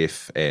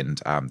SBF and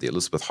the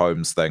Elizabeth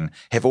Holmes thing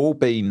have all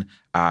been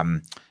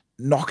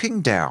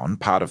knocking down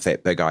part of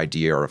that big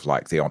idea of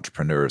like the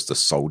entrepreneur as the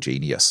sole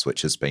genius,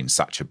 which has been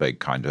such a big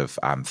kind of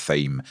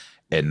theme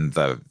in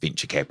the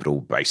venture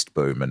capital based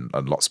boom,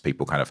 and lots of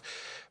people kind of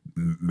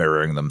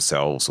mirroring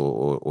themselves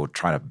or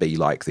trying to be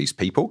like these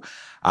people.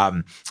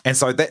 And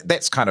so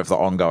that's kind of the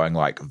ongoing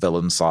like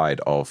villain side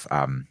of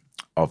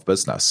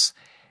business.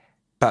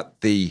 But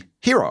the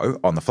hero,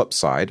 on the flip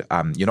side,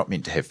 you're not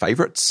meant to have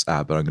favourites,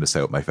 but I'm going to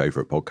say what my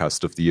favourite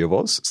podcast of the year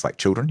was. It's like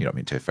children. You're not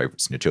meant to have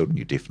favourites in your children.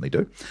 You definitely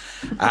do.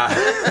 That's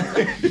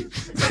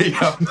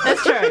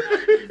true.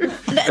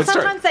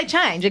 Sometimes they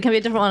change. It can be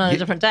a different one on a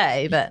different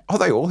day, but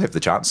they all have the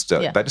chance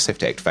to. Yeah. They just have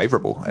to act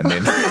favourable, and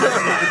then.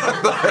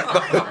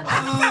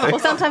 Or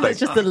sometimes it's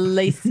just the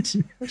least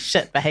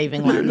shit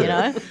behaving one, you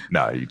know.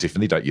 No, you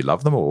definitely don't. You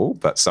love them all,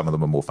 but some of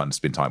them are more fun to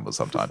spend time with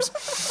sometimes.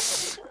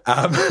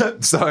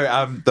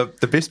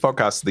 The best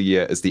podcast of the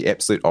year is the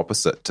absolute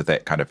opposite to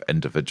that kind of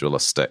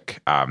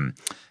individualistic,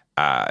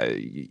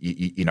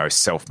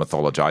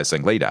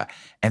 self-mythologizing leader.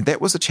 And that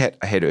was a chat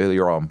I had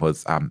earlier on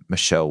with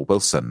Michelle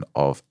Wilson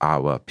of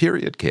Our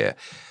Period Care.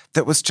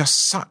 That was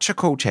just such a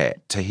cool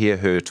chat to hear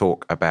her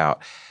talk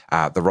about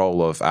the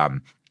role of.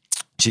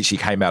 She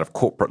came out of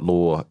corporate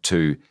law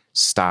to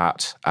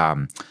start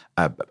a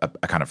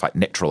kind of like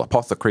natural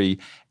apothecary,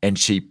 and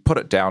she put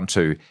it down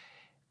to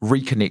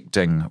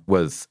reconnecting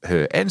with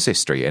her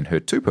ancestry and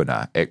her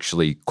tupuna,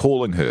 actually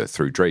calling her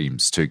through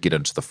dreams to get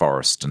into the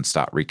forest and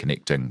start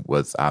reconnecting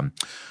with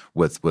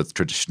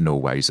traditional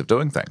ways of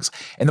doing things.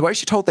 And the way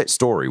she told that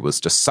story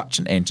was just such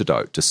an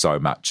antidote to so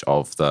much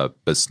of the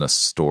business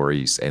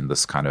stories and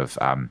this kind of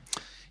the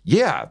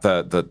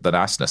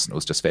niceness, and it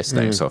was just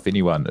fascinating. So if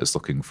anyone is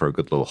looking for a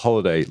good little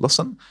holiday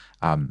listen,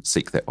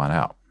 seek that one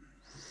out.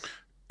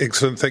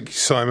 Excellent. Thank you,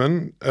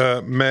 Simon.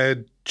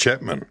 Mad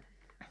Chapman.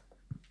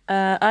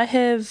 I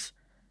have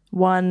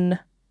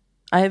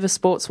a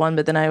sports one,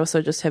 but then I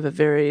also just have a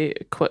very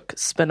quick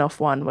spin-off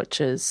one, which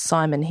is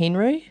Simon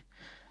Henry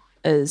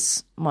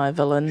is my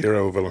villain.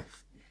 Hero or villain?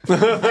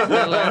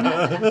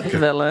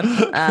 Villain.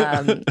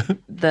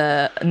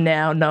 The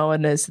now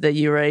known as the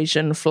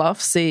Eurasian Fluff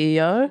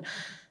CEO,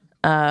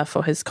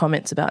 for his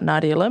comments about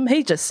Nadia Lim.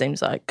 He just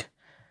seems like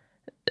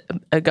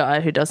a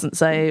guy who doesn't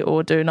say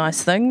or do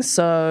nice things.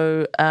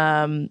 So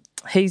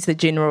he's the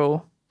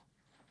general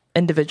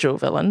individual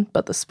villain,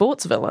 but the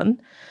sports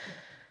villain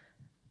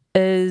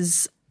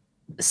is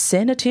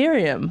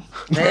Sanitarium.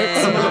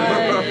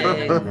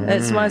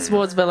 That's my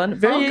sports villain.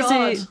 Very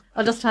easy.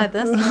 I just tried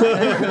this. Up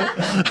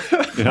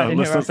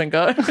and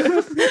go.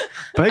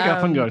 Big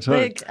up and go too.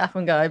 Big up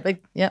and go.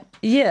 Big, yep.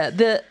 Yeah,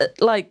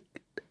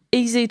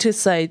 easy to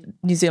say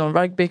New Zealand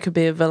rugby could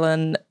be a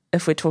villain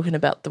if we're talking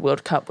about the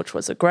World Cup, which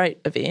was a great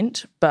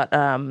event. But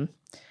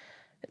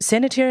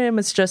Sanitarium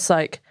is just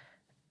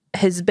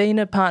has been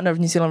a partner of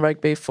New Zealand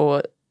rugby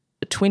for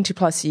 20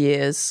 plus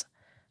years,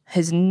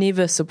 has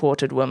never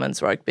supported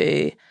women's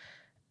rugby,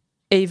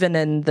 even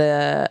in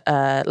the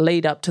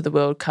lead up to the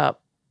World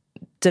Cup,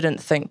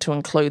 didn't think to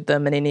include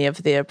them in any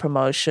of their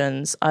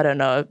promotions. I don't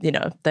know,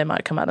 they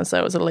might come out and say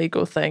it was a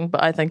legal thing,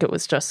 but I think it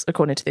was just,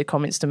 according to their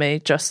comments to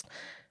me, just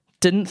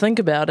didn't think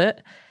about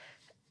it.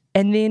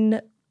 And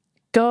then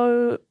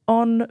go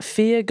on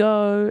Fair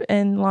Go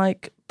and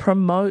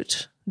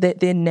promote that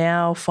they're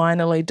now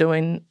finally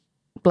doing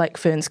Black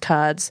Ferns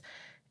cards,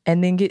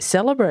 and then get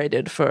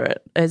celebrated for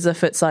it as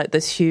if it's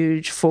this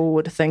huge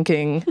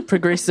forward-thinking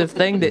progressive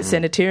thing that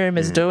Sanitarium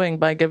is doing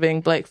by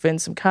giving Black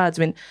Ferns some cards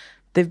when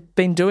they've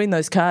been doing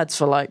those cards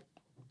for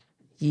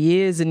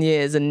years and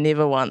years and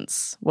never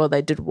once. Well,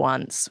 they did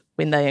once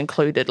when they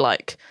included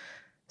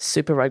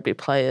Super Rugby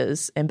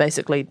players and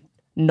basically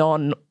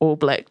non-All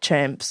Black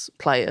champs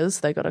players.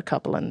 They got a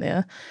couple in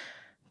there.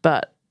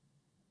 But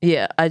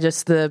yeah,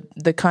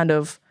 the kind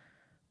of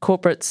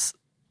corporates,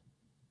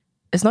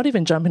 it's not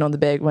even jumping on the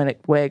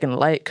bandwagon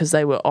late because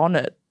they were on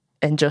it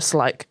and just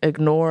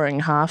ignoring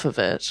half of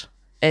it.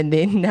 And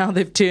then now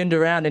they've turned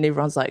around and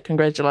everyone's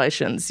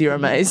congratulations, you're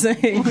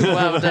amazing,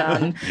 well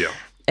done. Yeah.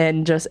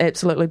 And just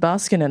absolutely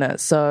basking in it.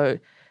 So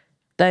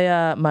they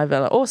are my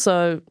villain.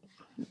 Also,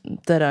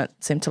 they don't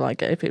seem to like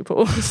gay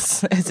people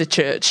as a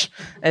church,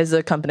 as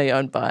a company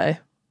owned by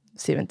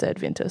Seventh-day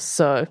Adventists.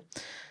 So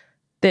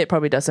that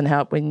probably doesn't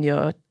help when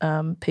your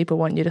people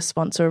want you to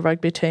sponsor a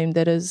rugby team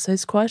that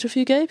has quite a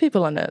few gay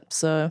people in it.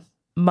 So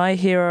my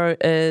hero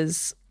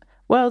is,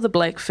 the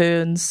Black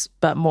Ferns,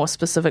 but more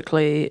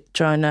specifically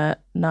Jonah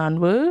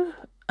Nanwu,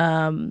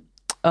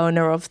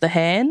 owner of The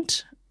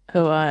Hand,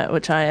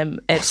 which I am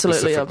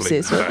absolutely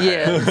obsessed with.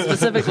 Yeah,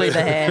 specifically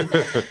The Hand.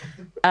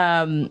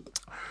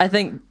 I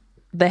think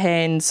The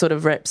Hand sort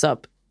of wraps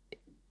up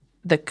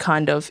the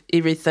kind of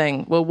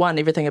everything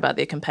about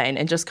their campaign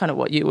and just kind of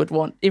what you would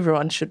want.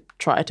 Everyone should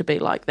try to be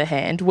like The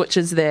Hand, which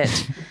is that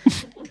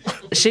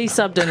she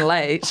subbed in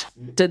late,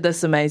 did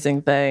this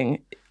amazing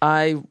thing.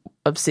 I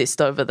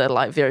obsessed over the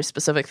very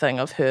specific thing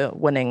of her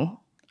winning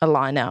a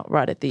line out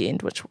right at the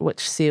end,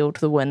 which sealed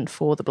the win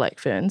for the Black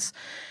Ferns.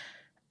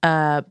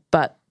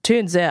 But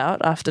turns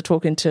out, after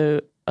talking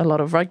to a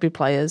lot of rugby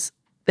players,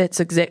 that's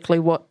exactly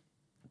what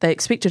they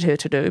expected her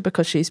to do,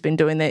 because she's been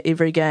doing that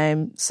every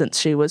game since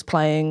she was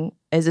playing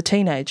as a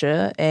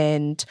teenager,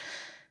 and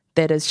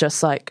that is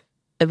just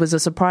it was a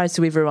surprise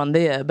to everyone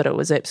there, but it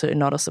was absolutely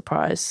not a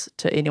surprise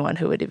to anyone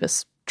who would ever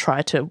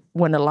try to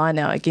win a line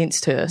out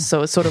against her.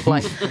 So it's sort of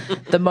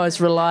the most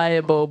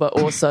reliable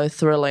but also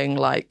thrilling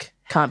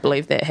can't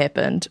believe that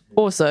happened.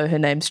 Also, her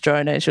name's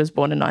Jonah, and she was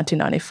born in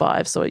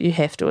 1995, so you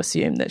have to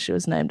assume that she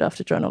was named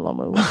after Jonah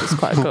Lomu, which is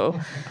quite cool.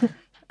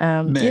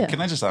 Nick,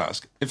 can I just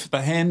ask, if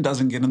the hand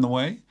doesn't get in the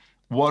way,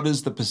 what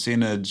is the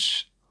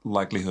percentage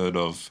likelihood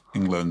of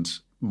England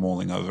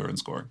mauling over and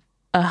scoring?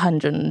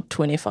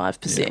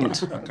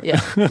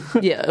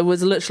 125%. Yeah, it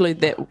was literally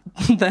that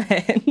the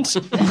hand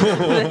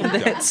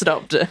that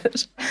stopped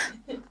it.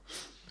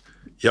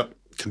 Yep,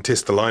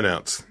 contest the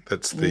lineouts.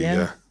 That's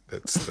the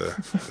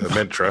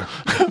mantra.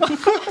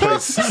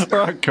 Please. All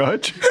right,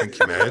 Coach. Thank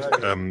you,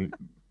 Mad.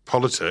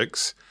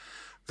 Politics.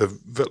 The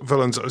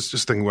villains. I was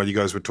just thinking while you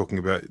guys were talking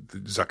about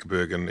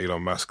Zuckerberg and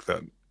Elon Musk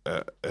that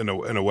in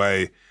a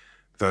way.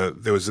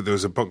 There was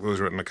a book that was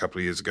written a couple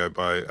of years ago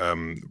by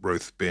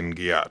Ruth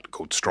Ben-Ghiat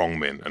called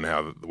Strongmen, and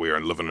how we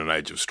live in an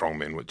age of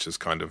strongmen, which is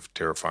kind of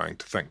terrifying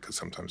to think because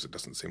sometimes it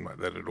doesn't seem like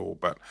that at all.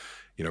 But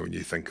when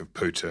you think of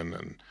Putin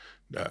and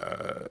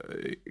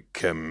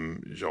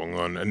Kim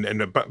Jong-un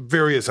and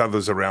various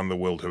others around the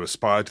world who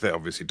aspire to that,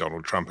 obviously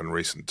Donald Trump in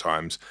recent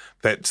times,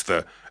 it's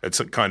a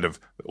kind of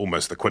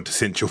almost the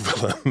quintessential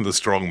villain, the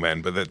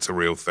strongman, but that's a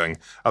real thing.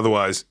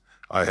 Otherwise,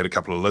 I had a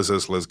couple of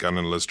Liz's, Liz Gunn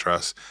and Liz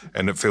Truss,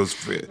 and I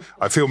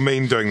feel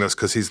mean doing this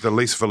because he's the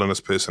least villainous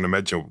person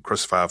imaginable.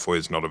 Chris Farfoy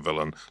is not a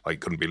villain,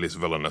 couldn't be less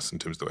villainous in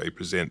terms of the way he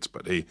presents,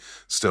 but he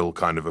still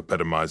kind of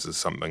epitomises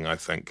something, I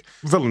think.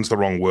 Villain's the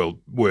wrong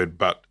word,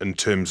 but in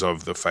terms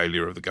of the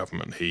failure of the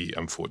government, he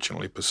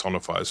unfortunately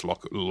personifies a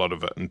lot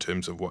of it in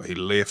terms of what he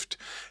left.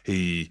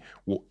 He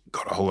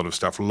got a whole lot of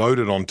stuff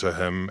loaded onto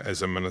him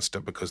as a minister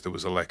because there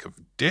was a lack of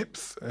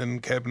depth in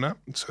cabinet,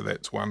 so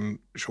that's one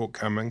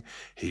shortcoming.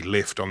 He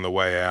left on the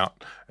way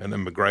out an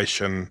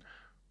immigration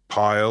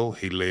pile,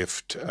 he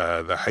left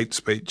the hate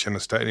speech in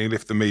a state, and he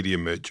left the media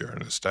merger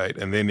in a state,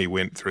 and then he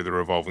went through the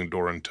revolving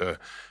door into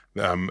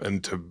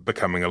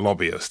becoming a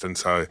lobbyist, and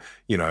so,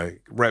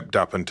 wrapped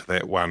up into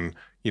that one,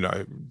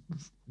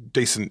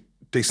 decent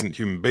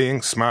human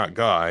being, smart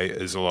guy,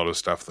 is a lot of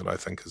stuff that I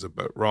think is a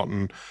bit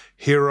rotten.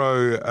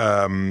 Hero,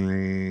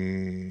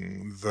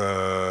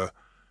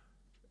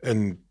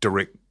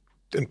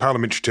 in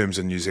parliamentary terms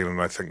in New Zealand,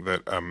 I think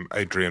that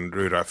Adrian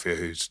Rurafia,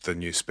 who's the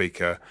new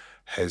speaker,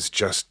 has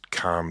just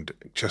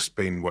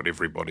been what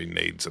everybody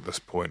needs at this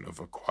point of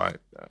a quite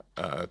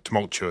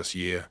tumultuous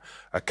year,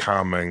 a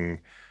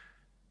calming,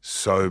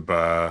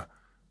 sober,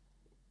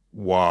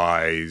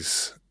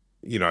 wise.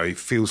 He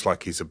feels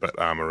like he's a bit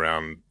arm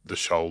around the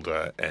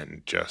shoulder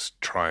and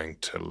just trying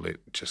to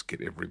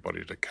get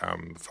everybody to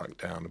calm the fuck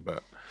down a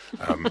bit.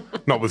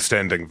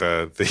 Notwithstanding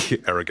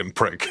the arrogant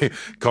prick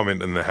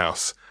comment in the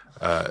House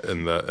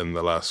in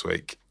the last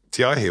week.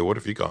 Ti here, what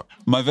have you got?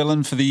 My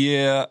villain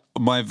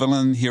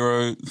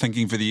hero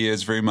thinking for the year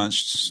is very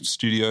much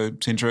studio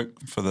centric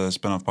for the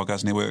Spinoff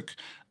Podcast Network.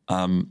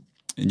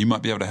 And you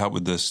might be able to help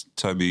with this,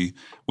 Toby.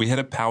 We had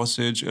a power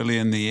surge earlier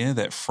in the year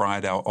that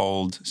fried our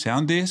old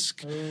sound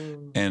desk.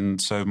 And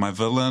so my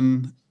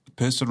villain, the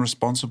person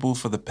responsible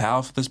for the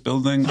power for this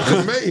building.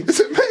 Is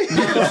it me?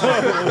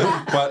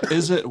 But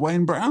is it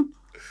Wayne Brown?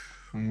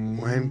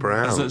 Wayne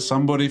Brown. Is it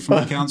somebody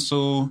from the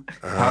council?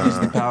 How does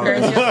the power?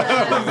 I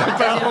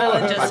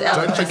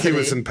don't think he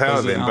was in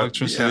power then, but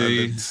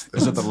electricity. Is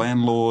it the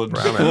landlord?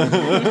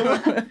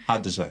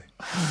 Hard to say.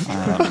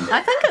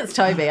 I think it's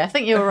Toby. I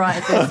think you were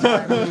right first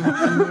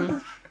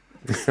time.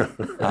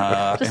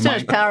 Just too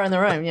much power in the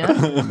room,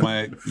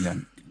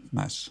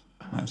 Nice.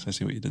 I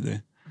see what you did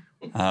there.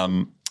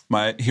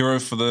 My hero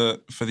for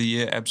the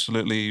year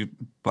absolutely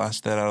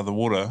blasted that out of the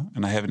water,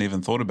 and I haven't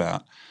even thought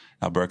about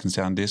our broken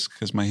sound desk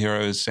because my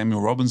hero is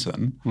Samuel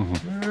Robinson. Your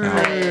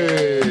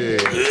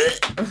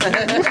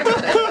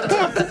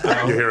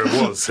hero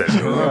was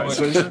Samuel.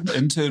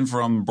 Intern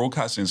from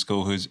broadcasting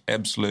school who's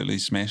absolutely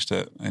smashed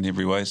it in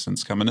every way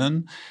since coming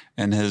in,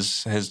 and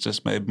has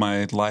just made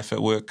my life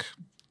at work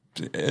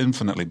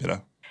infinitely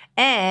better.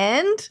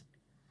 And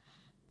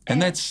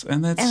that's all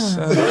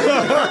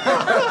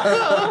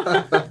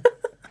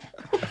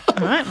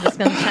right, I'm just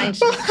going to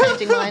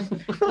changing mine.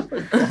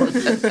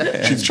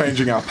 She's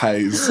changing our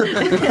pays.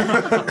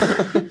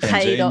 And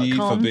Janie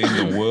for being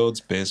the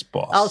world's best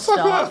boss. I'll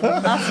stop.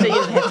 After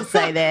you have to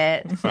say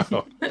that.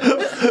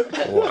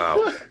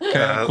 Wow.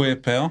 Queer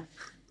pal.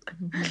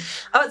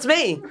 Oh, it's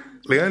me.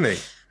 Leonie.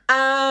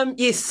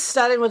 Yes,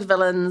 starting with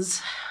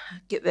villains.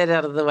 Get that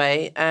out of the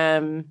way.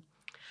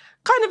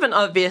 Kind of an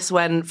obvious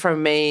one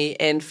from me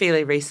and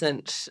fairly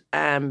recent,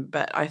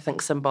 but I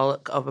think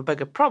symbolic of a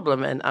bigger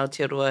problem in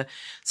Aotearoa.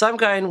 So I'm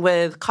going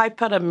with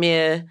Kaipara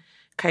Mayor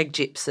Craig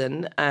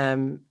Jepson,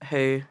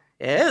 who,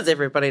 as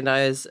everybody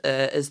knows,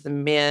 is the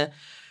mayor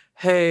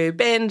who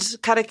banned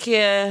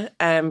karakia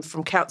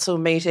from council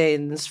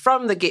meetings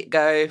from the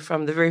get-go,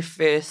 from the very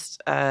first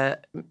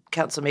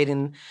council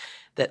meeting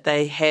that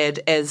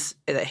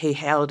he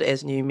held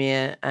as new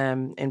mayor,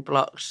 and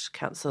blocked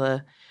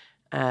Councillor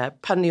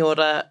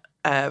Paniora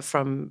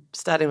from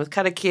starting with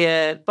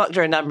karakia, blocked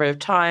her a number of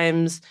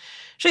times.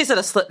 She sort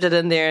of slipped it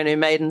in there in her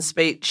maiden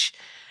speech.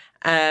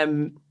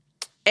 And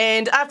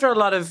after a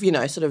lot of,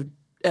 feedback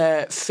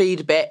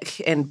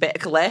and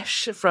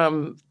backlash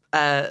from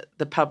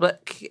the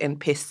public and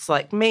pests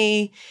like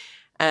me.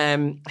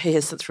 He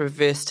has since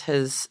reversed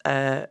his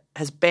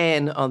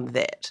ban on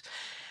that.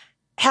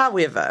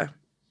 However,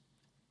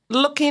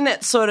 looking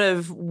at sort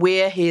of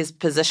where he is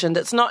positioned,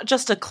 it's not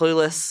just a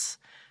clueless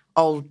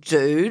old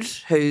dude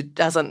who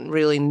doesn't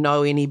really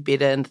know any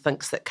better and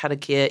thinks that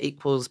karakia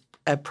equals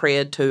a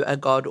prayer to a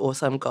god or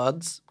some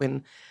gods,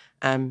 when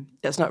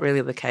that's not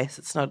really the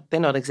case. They're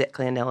not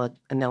exactly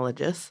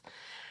analogous.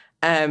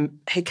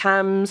 He's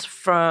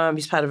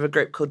part of a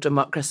group called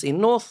Democracy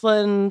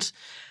Northland,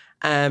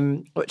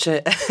 which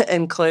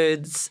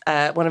includes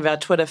one of our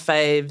Twitter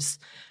faves,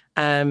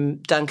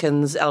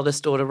 Duncan's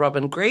eldest daughter,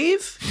 Robin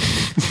Grieve.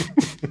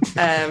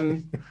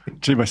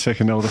 Gee, my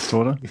second eldest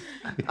daughter.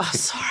 Oh,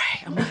 sorry.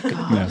 Oh, my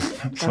God.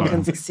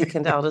 Duncan's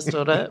second eldest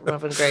daughter,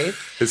 Robin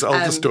Grieve. His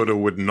oldest daughter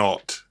would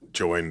not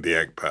join the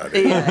ACT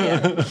Party.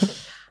 Yeah.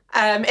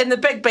 And the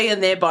big bee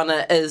in their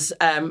bonnet is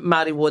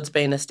Māori wards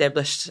being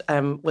established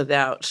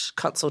without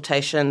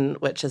consultation,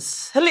 which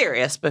is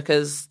hilarious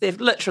because they're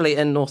literally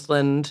in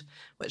Northland,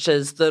 which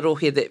is the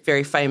rohe that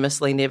very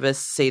famously never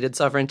ceded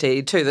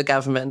sovereignty to the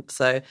government.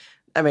 So,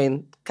 I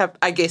mean,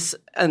 I guess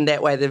in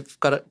that way they've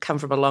got to come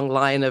from a long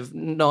line of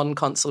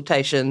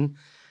non-consultation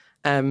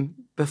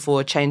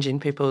before changing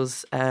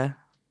people's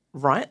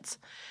rights.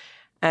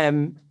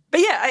 But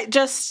yeah,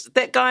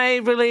 that guy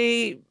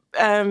really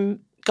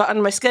got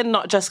under my skin,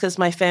 not just because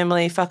my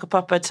family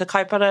whakapapa to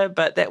kaipara,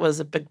 but that was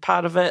a big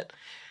part of it.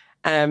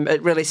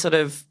 It really sort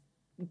of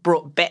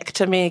brought back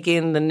to me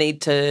again the need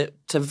to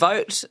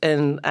vote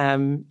in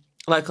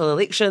local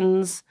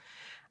elections.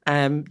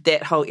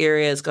 That whole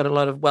area has got a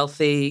lot of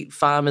wealthy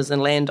farmers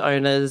and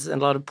landowners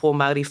and a lot of poor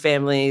Māori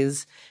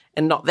families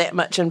and not that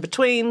much in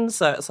between.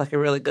 So it's like a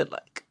really good,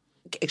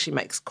 actually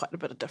makes quite a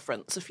bit of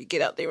difference if you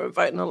get out there and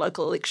vote in a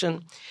local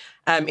election.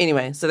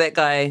 Anyway, so that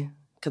guy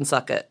can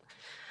suck it.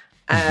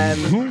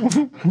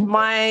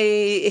 My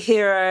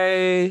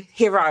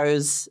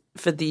heroes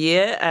for the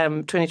year,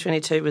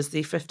 2022 was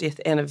the 50th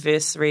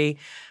anniversary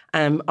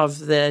of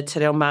the Te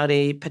Reo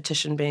Māori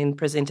petition being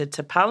presented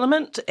to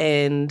Parliament,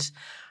 and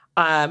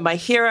my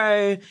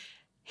heroes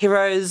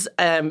is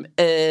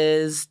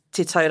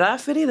Te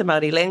Taurāwhiri, the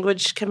Māori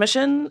Language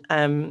Commission.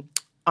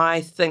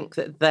 I think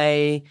that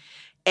they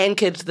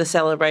anchored the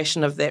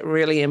celebration of that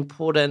really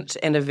important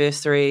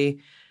anniversary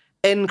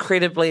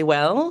incredibly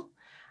well.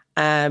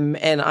 And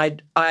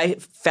I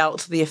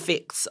felt the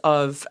effects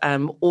of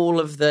all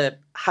of the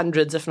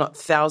hundreds, if not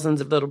thousands,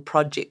 of little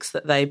projects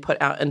that they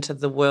put out into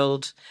the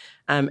world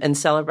in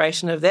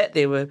celebration of that.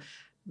 There were,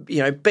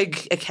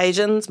 big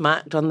occasions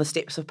marked on the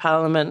steps of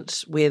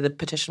Parliament where the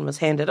petition was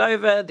handed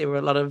over. There were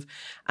a lot of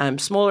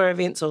smaller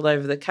events all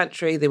over the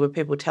country. There were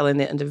people telling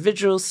their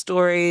individual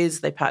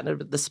stories. They partnered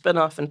with the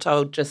Spinoff and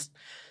told just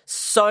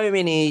so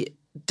many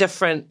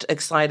different,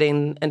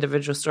 exciting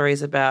individual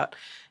stories about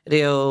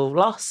real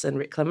loss and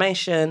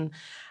reclamation.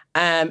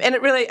 And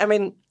it really,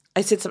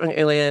 I said something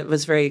earlier, it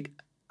was very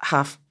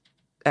half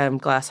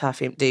glass,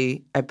 half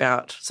empty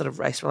about sort of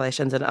race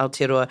relations in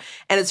Aotearoa.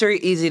 And it's very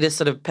easy to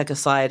sort of pick a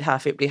side,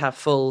 half empty, half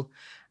full,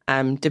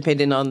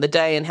 depending on the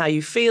day and how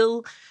you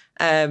feel.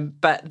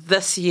 But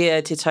this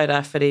year, Te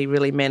Taurāwhiri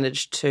really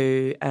managed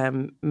to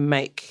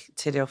make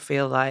Te Reo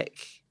feel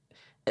like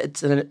it's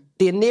the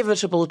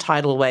inevitable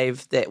tidal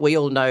wave that we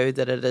all know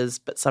that it is,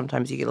 but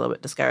sometimes you get a little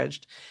bit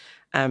discouraged.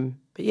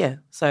 But yeah,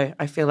 so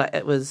I feel like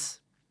it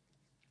was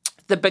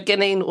the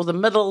beginning or the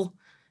middle,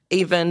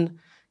 even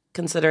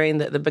considering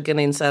that the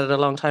beginning started a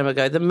long time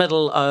ago, the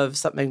middle of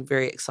something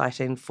very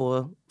exciting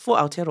for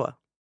Aotearoa.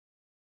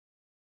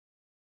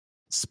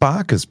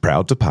 Spark is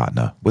proud to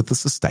partner with the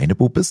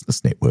Sustainable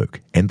Business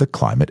Network and the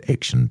Climate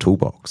Action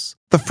Toolbox.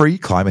 The free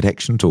Climate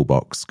Action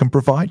Toolbox can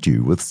provide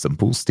you with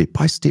simple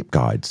step-by-step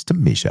guides to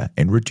measure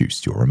and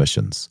reduce your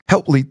emissions.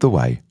 Help lead the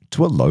way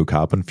to a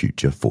low-carbon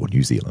future for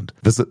New Zealand.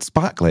 Visit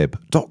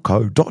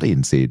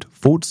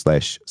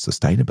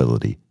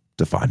sparklab.co.nz/sustainability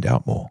to find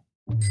out more.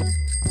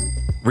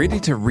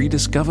 Ready to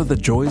rediscover the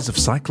joys of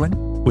cycling?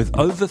 With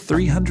over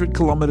 300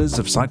 kilometres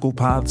of cycle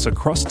paths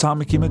across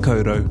Tāmaki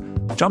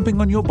Makaurau, jumping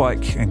on your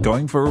bike and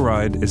going for a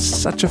ride is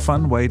such a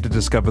fun way to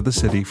discover the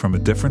city from a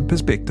different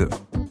perspective.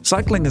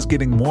 Cycling is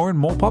getting more and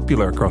more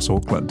popular across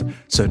Auckland,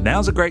 so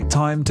now's a great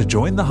time to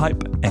join the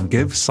hype and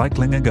give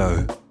cycling a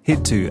go.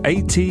 Head to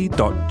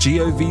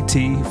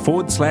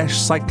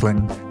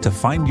at.govt/cycling to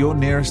find your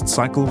nearest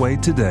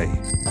cycleway today.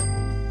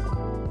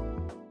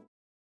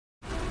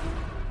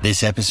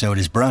 This episode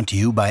is brought to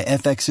you by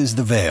FX's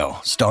The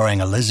Veil, starring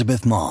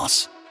Elizabeth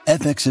Moss.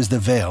 FX's The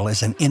Veil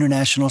is an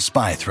international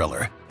spy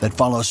thriller that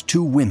follows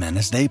two women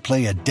as they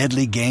play a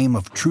deadly game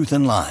of truth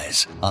and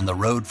lies on the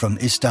road from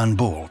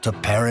Istanbul to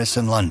Paris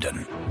and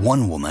London.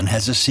 One woman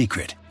has a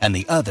secret, and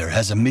the other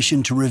has a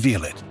mission to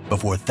reveal it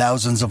before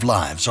thousands of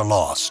lives are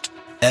lost.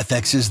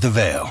 FX's The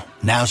Veil,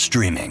 now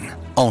streaming,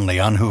 only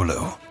on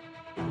Hulu.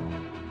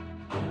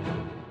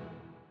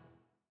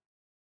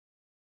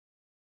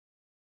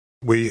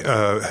 We're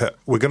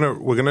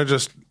gonna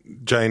just.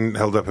 Jane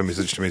held up a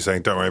message to me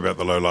saying, "Don't worry about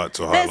the lowlights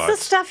or highlights." That's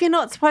the stuff you're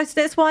not supposed to.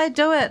 That's why I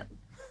do it.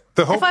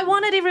 If I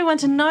wanted everyone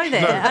to know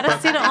that, I'd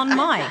have said it on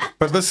mic.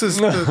 But this is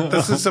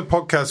a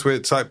podcast where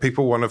it's like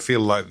people want to feel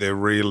like they're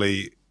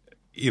really,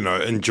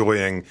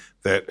 enjoying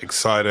that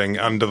exciting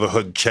under the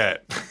hood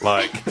chat.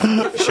 Like,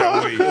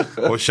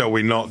 shall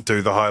we not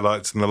do the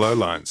highlights and the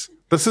lowlights?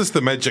 This is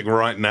the magic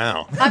right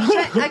now.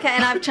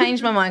 And I've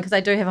changed my mind because I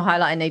do have a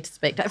highlight I need to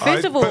speak to.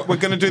 First of all, but we're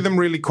going to do them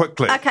really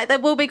quickly. Okay, they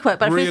will be quick.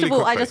 But really first of all,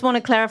 quickly. I just want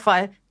to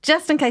clarify,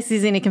 just in case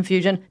there's any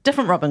confusion,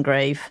 different Robin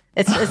Grieve.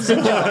 It's a joke. It's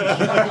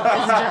a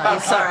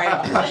joke.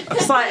 Sorry.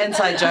 Slight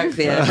inside joke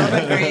there.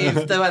 Robin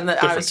Grieve, the one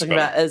that I was talking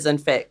about, is in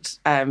fact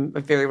a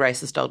very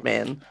racist old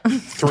man.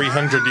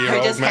 300-year-old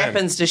who just man.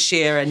 happens to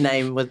share a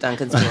name with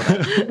Duncan's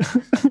daughter.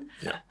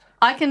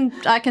 I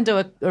can do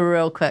a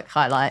real quick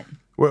highlight.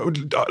 Well,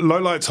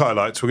 lowlights,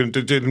 highlights, we're going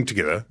to do them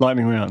together.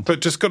 Lightning round. But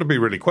just got to be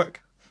really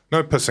quick.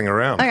 No pissing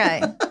around.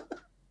 Okay.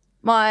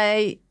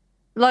 My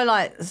low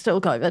light is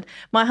still COVID.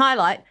 My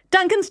highlight,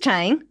 Duncan's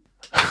chain.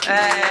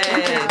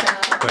 Hey.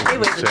 He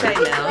wears a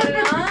chain now.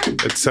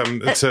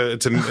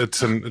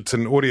 It's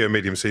an audio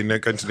medium, so you're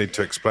going to need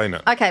to explain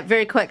it. Okay,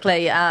 very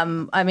quickly.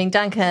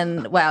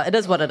 Duncan. Wow, it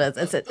is what it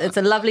is. It's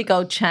a lovely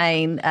gold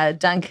chain.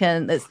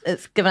 Duncan.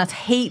 It's given us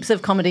heaps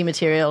of comedy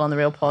material on the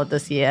Real Pod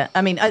this year.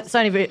 I mean, it's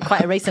only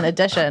quite a recent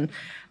addition.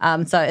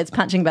 So it's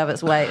punching above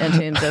its weight in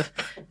terms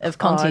of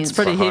content. It's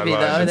pretty heavy,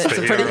 though. That's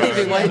a pretty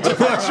heavy weight to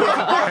punch.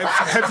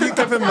 Have you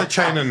given the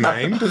chain a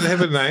name? Does it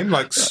have a name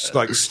like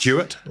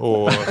Stuart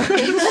or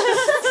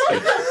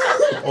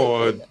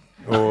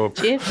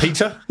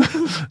Peter?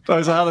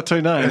 Those are the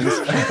two names.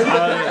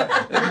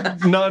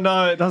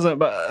 No, it doesn't.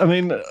 But I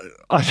mean,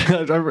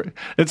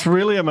 it's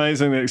really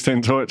amazing the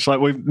extent to which,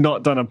 like, we've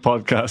not done a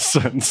podcast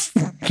since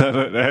that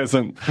it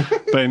hasn't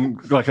been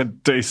like a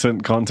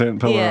decent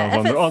content pillar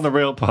on the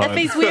Real Pod. If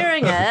he's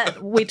wearing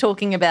it, we're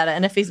talking about it,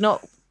 and if he's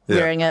not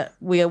wearing it,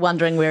 we are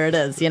wondering where it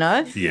is.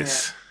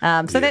 Yes.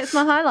 So that's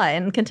my highlight,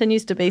 and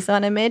continues to be. So I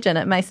imagine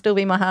it may still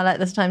be my highlight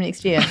this time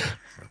next year.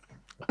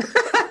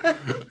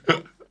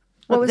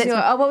 What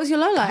was your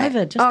low light?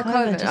 COVID, just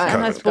COVID. Just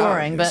almost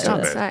boring, but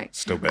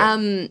Still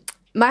bad.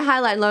 My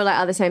highlight and low light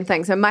are the same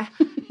thing. So my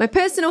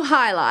personal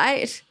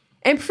highlight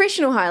and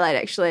professional highlight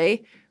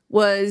actually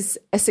was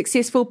a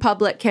successful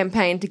public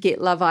campaign to get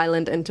Love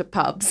Island into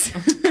pubs.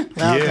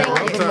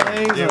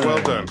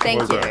 Well done.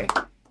 Thank you.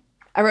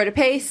 I wrote a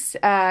piece,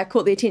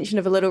 caught the attention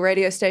of a little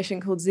radio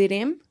station called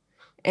ZM,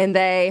 and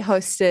they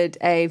hosted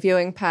a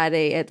viewing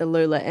party at the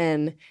Lula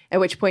Inn, at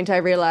which point I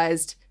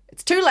realised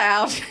it's too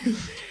loud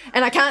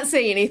and I can't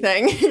see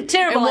anything.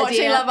 Terrible and watching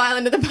idea. Love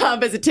Island at the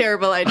pub is a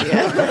terrible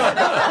idea.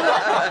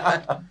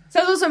 So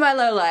it was also my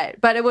low light,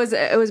 but it was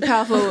a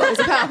powerful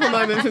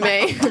moment for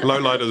me. Low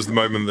light is the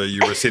moment that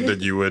you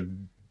rescinded you were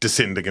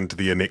descending into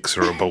the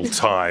inexorable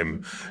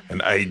time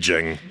and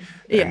aging,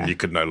 and you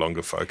could no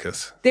longer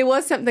focus. There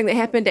was something that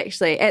happened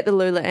actually at the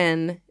Lula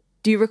Inn.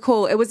 Do you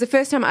recall? It was the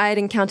first time I had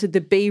encountered the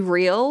Be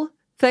Real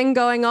thing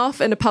going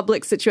off in a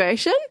public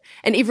situation,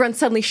 and everyone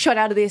suddenly shot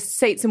out of their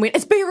seats and went,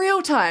 "It's Be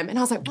Real time!" And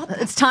I was like, "What?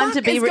 It's time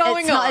to be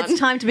going on?" It's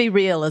time to be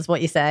real, is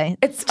what you say.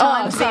 It's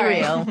time to be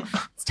real.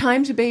 It's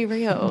time to be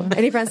real, and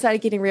everyone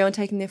started getting real and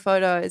taking their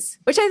photos,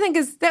 which I think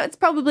that's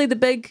probably the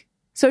big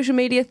social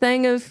media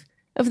thing of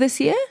this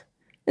year,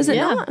 is it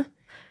not?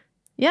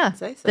 Yeah,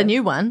 Say so. the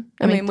new one.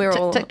 I mean, we're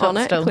all TikTok's on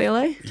it, still,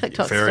 clearly.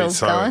 TikTok's Very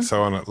still going.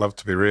 so on it. Love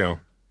to be real.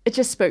 It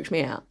just spooked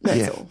me out.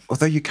 That's all.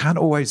 Although you can't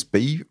always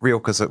be real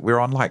because we're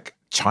on like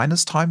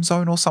China's time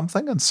zone or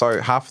something, and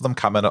so half of them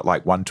come in at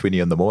like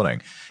 1:20 in the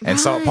morning, and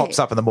so it pops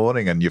up in the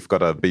morning, and you've got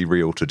to be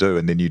real to do,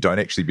 and then you don't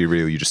actually be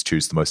real. You just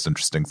choose the most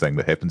interesting thing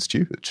that happens to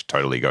you, which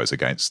totally goes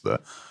against the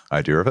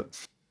idea of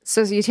it.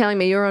 So you're telling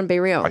me you're on Be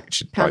Real? I've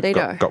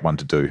Poundito. got one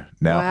to do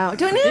now. Wow.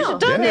 Do it now.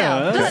 Do it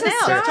now. Do it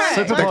now.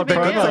 SUPERPOD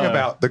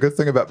promo. The good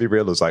thing about Be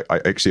Real is I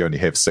actually only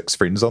have 6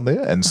 friends on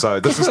there, and so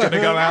this is going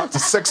to go out to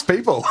 6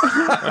 people.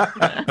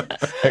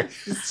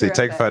 So you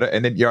take a photo,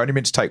 and then you're only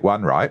meant to take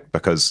one, right?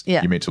 Because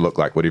you're meant to look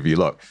like whatever you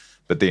look.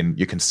 But then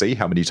you can see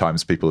how many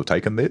times people have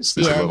taken this.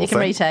 There's a little you can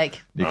thing.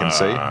 retake. You can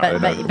see.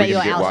 But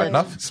you're get wide outed.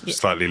 enough.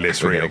 Slightly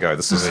less We're real. going to go.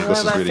 This is I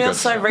really feel good.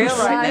 so real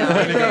right now.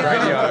 Really good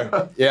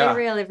radio. Yeah. Be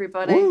Real,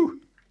 everybody.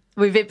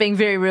 We've been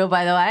very real,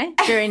 by the way.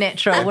 Very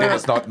natural. We're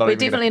It's not we're even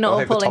definitely gonna- I'll not all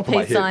have the pulling top of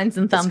my peace head. signs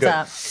and That's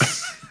thumbs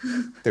good.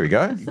 up. There we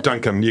go.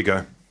 Duncan, you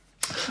go.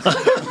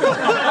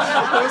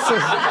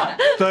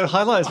 The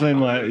highlight's been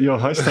your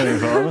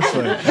hosting,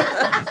 honestly.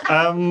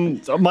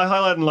 My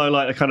highlight and low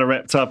light are kind of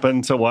wrapped up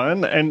into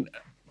one, and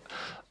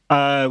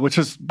which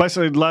was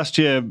basically last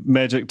year.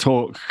 Magic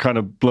Talk kind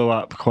of blew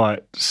up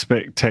quite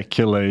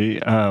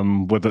spectacularly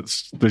with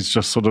these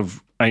just sort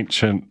of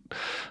ancient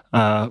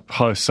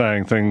hosts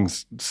saying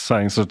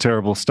sort of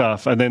terrible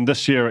stuff, and then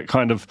this year it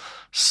kind of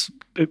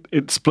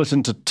it split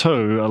into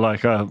two,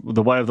 like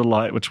the Way of the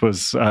Light, which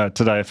was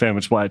Today FM,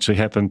 which actually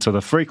happened to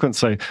the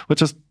Frequency,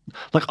 which is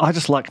like I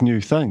just like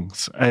new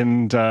things,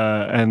 and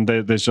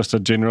there's just a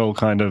general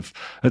kind of,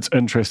 it's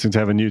interesting to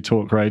have a new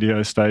talk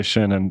radio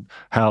station, and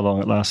how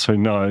long it lasts, who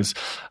knows.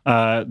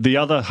 The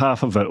other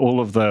half of it,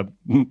 all of the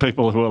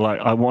people who are like,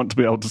 I want to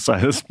be able to say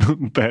this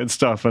bad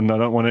stuff and I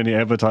don't want any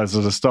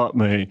advertiser to stop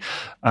me,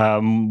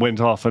 went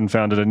off and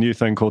founded a new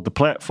thing called The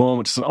Platform,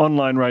 which is an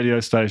online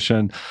radio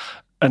station.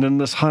 And in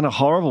this kind of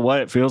horrible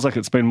way, it feels like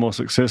it's been more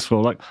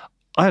successful. Like,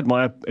 I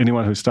admire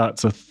anyone who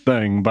starts a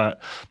thing, but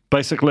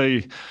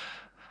basically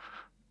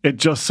it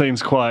just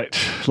seems quite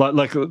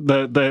like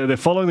they're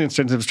following the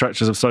incentive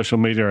structures of social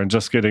media and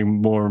just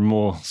getting more and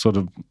more sort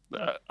of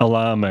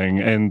alarming.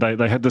 And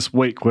they had this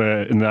week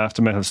where, in the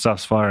aftermath of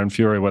Stuff's Fire and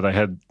Fury, where they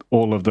had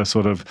all of the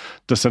sort of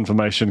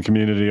disinformation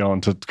community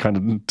on to kind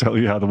of tell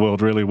you how the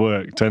world really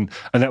worked. And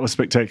that was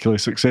spectacularly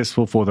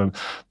successful for them.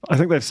 I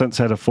think they've since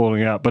had a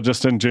falling out, but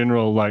just in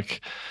general, like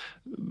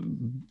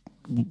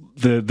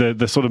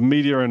the sort of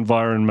media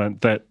environment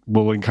that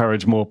will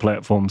encourage more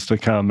platforms to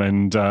come,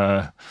 and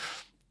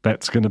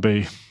that's going to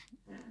be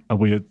a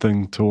weird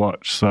thing to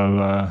watch.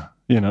 So,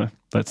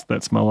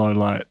 that's my low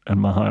light and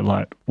my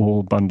highlight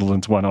all bundled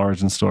into one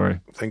origin story.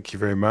 Thank you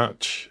very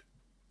much.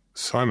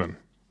 Simon,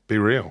 be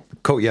real.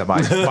 Cool, yeah,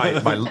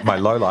 my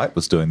low light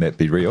was doing that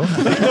Be Real.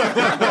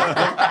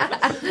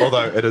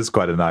 Although it is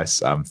quite a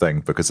nice thing,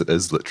 because it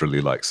is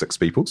literally like 6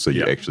 people, so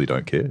you actually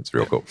don't care. It's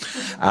real cool.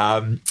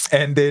 And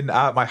then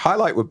my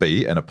highlight would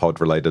be, in a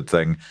pod-related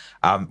thing,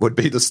 would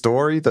be the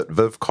story that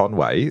Viv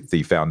Conway,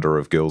 the founder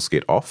of Girls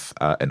Get Off,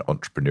 an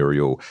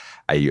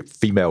a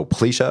female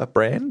pleasure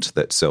brand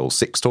that sells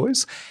sex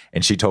toys,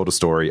 and she told a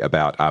story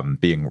about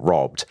being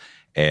robbed.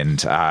 And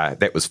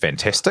that was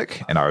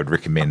fantastic, and I would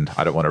recommend,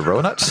 I don't want to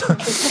ruin it,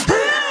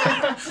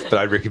 but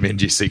I'd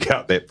recommend you seek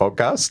out that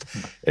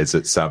podcast, as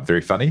it's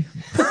very funny.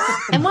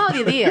 And while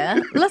you're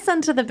there,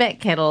 listen to the back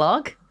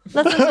catalogue.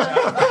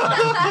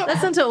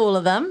 Listen to all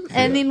of them,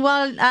 and then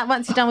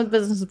once you're done with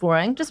Business is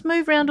Boring, just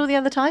move around all the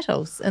other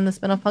titles in the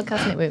Spinoff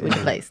Podcast Network, would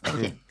you please?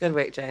 Thank you. Good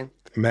work, Jane.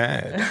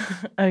 Mad.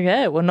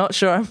 Okay, well, not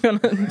sure I'm going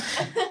to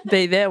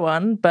be that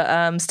one,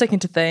 but sticking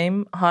to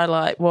theme,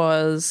 highlight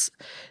was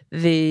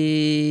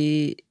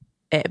the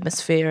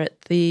atmosphere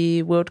at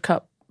the World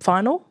Cup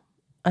final.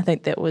 I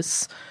think that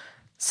was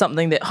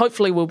something that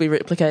hopefully will be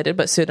replicated,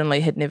 but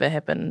certainly had never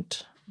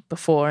happened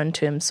before, in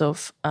terms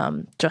of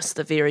just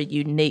the very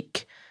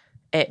unique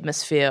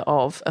atmosphere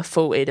of a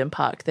full Eden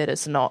Park that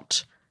is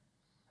not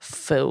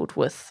filled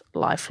with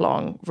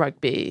lifelong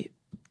rugby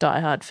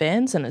diehard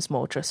fans, and is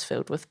more just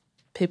filled with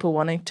people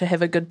wanting to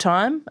have a good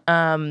time.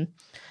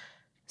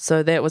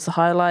 So that was the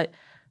highlight.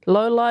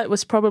 Low light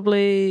was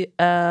probably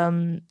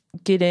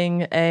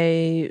getting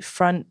a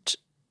front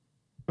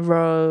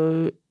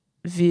row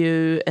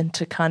view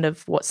into kind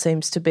of what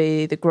seems to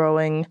be the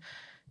growing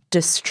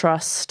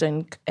distrust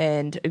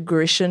and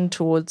aggression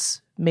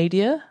towards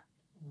media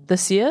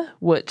this year,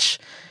 which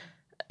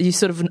you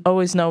sort of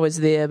always know is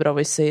there, but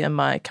obviously in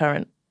my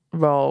current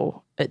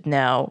role, it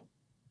now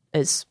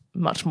is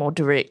much more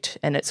direct,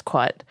 and it's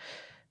quite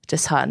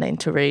disheartening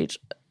to read,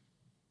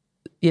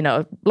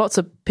 lots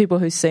of people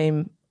who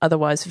seem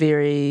otherwise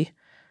very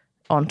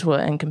onto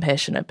it and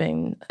compassionate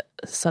being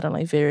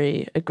suddenly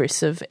very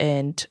aggressive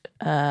and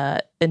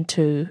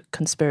into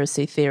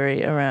conspiracy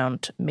theory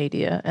around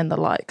media and the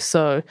like.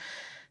 So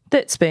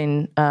that's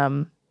been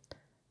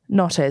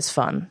not as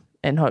fun,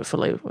 and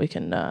hopefully we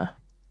can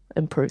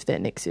improve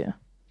that next year.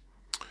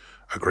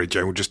 Agreed,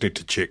 Jane. We'll just need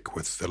to check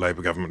with the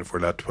Labour government if we're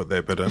allowed to put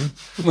that bit in.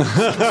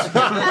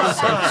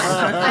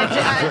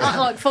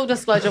 Look, full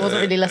disclosure, I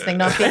wasn't really listening.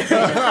 No offense.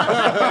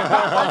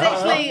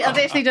 I was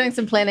actually doing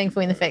some planning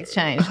for when the facts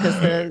change,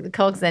 because the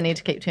cogs, they need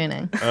to keep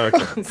turning.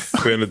 Okay.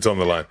 Bernard's on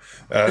the line.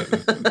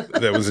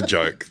 That was a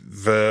joke.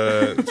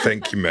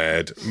 Thank you,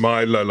 Mad.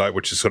 My low light,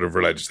 which is sort of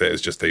related to that,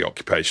 is just the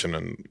occupation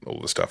and all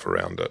the stuff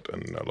around it,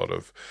 and a lot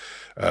of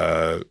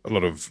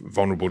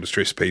vulnerable,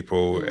 distressed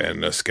people,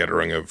 and a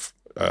scattering of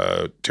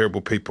terrible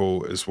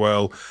people as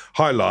well.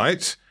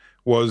 Highlight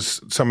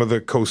was some of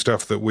the cool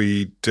stuff that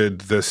we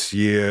did this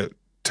year,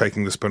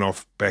 taking the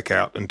Spinoff back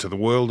out into the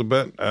world a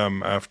bit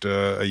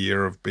after a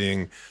year of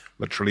being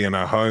literally in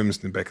our homes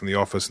and then back in the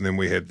office. And then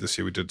this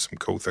year we did some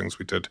cool things.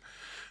 We got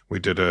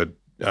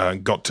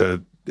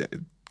to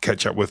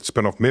catch up with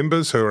Spinoff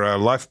members who are our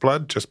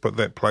lifeblood. Just put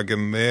that plug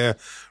in there.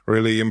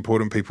 Really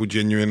important people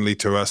genuinely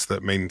to us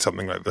that mean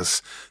something like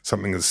this,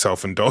 something as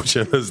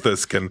self-indulgent as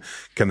this can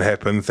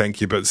happen.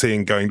 Thank you. But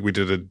we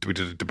did a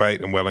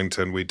debate in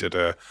Wellington. We did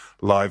a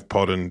live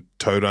pod in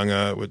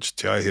Tauranga, which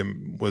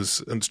Tiahim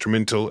was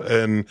instrumental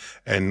in,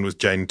 and was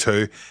Jane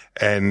too.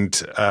 And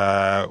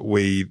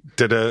we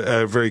did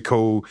a very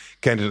cool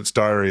Candidates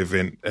Diary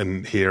event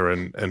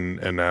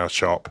in our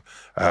shop,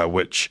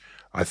 which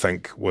I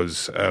think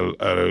was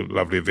a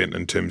lovely event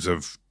in terms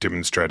of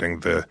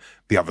demonstrating the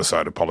other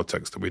side of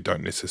politics that we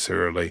don't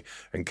necessarily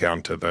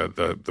encounter,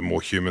 the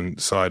more human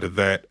side of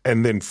that.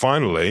 And then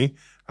finally,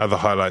 the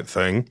highlight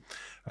thing,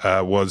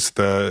 was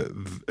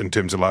in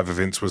terms of live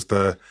events, was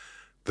the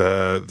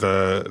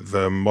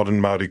Modern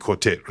Māori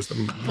Quartet, was the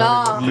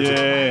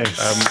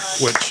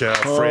Yes. which our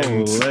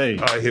friend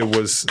I hear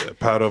was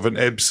part of an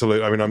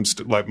absolute. I mean, I'm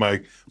like my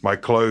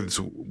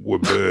clothes were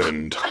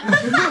burned.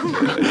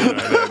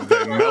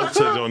 They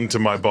melted onto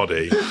my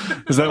body.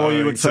 Is that what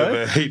you would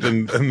say? The heat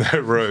in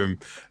that room.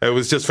 It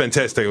was just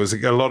fantastic. It was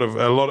a lot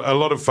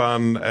of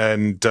fun,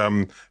 and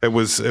it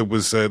was what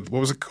was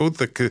it called?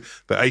 The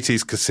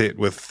 80s cassette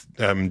with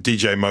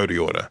DJ Modi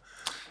Order.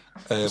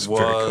 It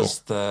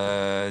was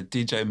the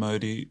DJ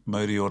Modi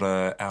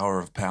Order Hour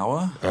of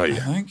Power, I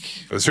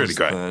think. It was really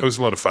great. It was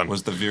a lot of fun. It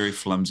was the very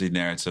flimsy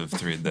narrative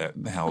thread that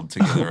held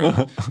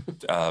together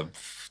a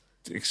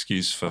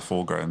excuse for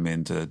 4 grown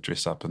men to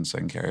dress up and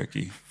sing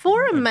karaoke.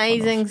 4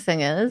 amazing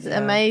singers,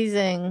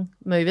 amazing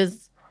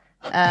movers,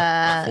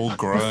 4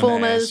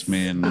 grown-ass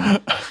men.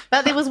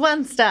 But there was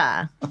 1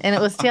 star, and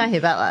it was Te Ahi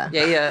Butler.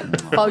 Yeah.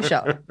 Faux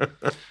show.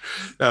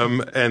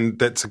 And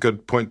that's a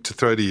good point to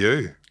throw to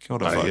you. Kia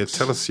ora, folks.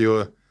 Tell us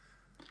your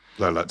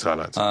lowlights,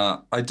 highlights.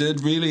 I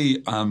did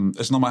really,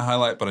 it's not my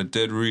highlight, but I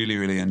did really,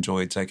 really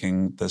enjoy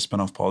taking the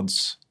Spinoff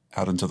pods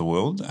out into the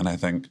world. And I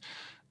think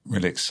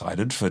really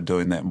excited for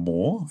doing that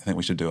more. I think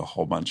we should do a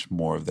whole bunch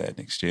more of that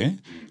next year.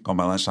 Gone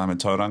by lunchtime in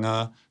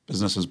Tauranga,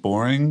 Business is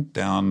Boring,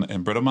 down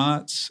in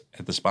Britomart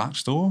at the Spark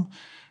store.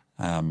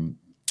 I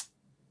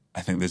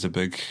think there's a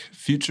big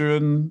future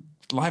in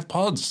live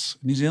pods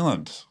in New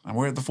Zealand, and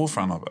we're at the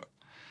forefront of it.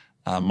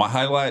 My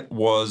highlight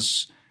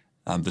was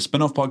the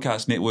Spinoff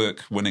Podcast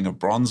Network winning a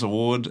bronze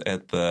award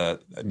at the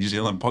New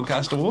Zealand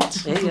Podcast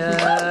Awards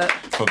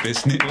for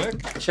Best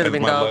Network. Should have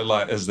been my gold. low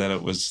light is that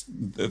it was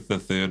the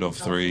third of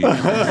 3.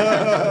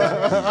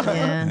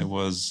 It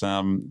was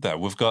that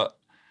we've got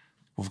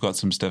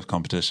some stiff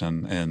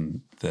competition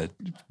in the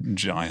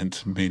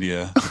giant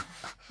media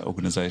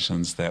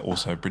organisations that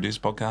also produce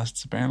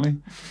podcasts, apparently.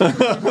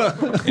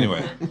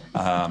 Anyway,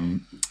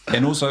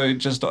 and also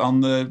just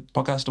on the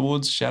podcast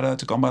awards, shout out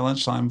to Gone by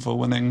Lunchtime for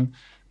winning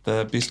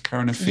the best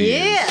current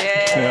affairs.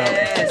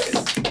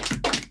 Yes.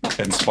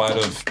 In spite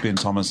of Ben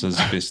Thomas's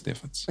best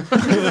efforts.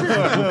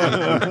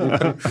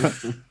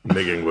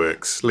 Negging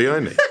works.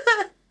 Leonie.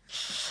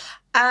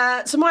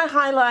 So my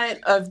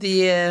highlight of the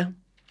year,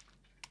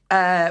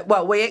 our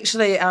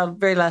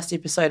very last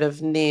episode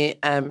of Near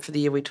for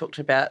the year, we talked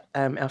about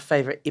our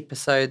favourite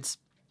episodes.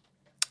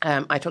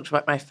 I talked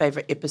about my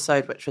favourite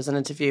episode, which was an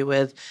interview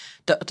with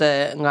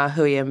Dr.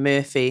 Ngahuia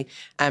Murphy.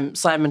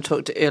 Simon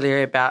talked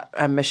earlier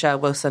about Michelle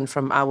Wilson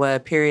from Our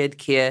Period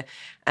Care.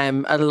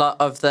 A lot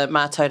of the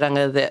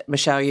mātauranga that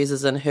Michelle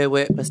uses in her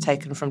work was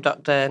taken from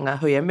Dr.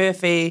 Ngahuia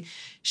Murphy.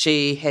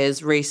 She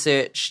has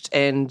researched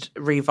and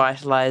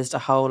revitalised a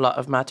whole lot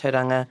of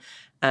mātauranga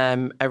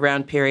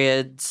around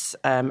periods,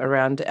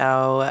 around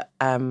our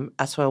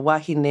atua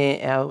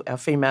wahine, our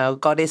female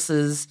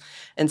goddesses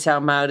in Te Ao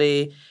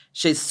Māori.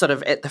 She's sort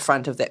of at the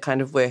front of that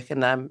kind of work,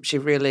 and she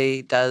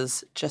really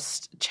does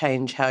just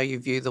change how you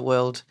view the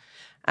world.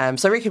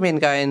 So I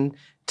recommend going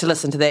to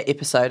listen to that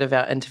episode of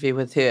our interview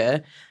with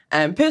her.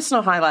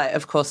 Personal highlight,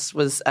 of course,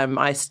 was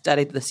I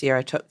studied this year.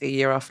 I took a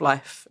year off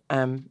life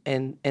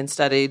and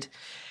studied.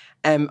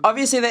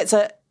 Obviously, that's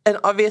an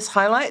obvious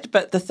highlight,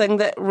 but the thing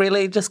that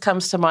really just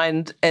comes to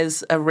mind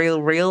as a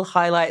real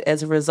highlight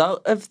as a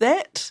result of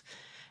that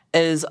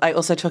is I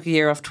also took a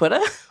year off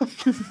Twitter.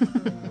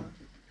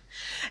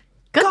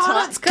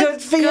 It's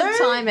good for you. Good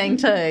timing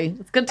too.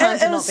 It's good time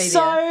to not be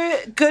there.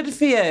 It's so good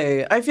for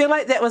you. I feel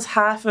like that was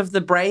half of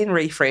the brain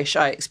refresh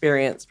I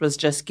experienced, was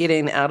just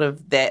getting out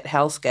of that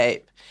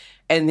hellscape.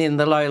 And then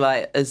the low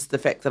light is the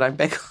fact that I'm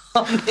back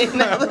on there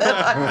now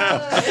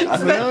that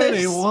I'm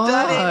Really? Why?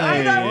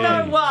 studying.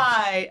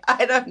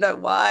 I don't know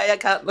why. I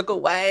can't look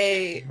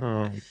away.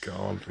 Oh,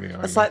 God,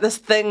 Leonie. It's like this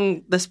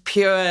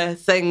pure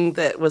thing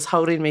that was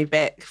holding me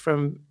back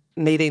from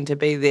needing to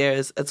be there.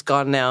 It's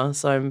gone now.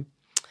 So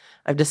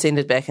I've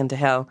descended back into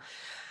hell.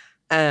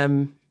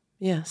 So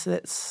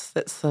that's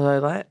the low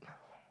light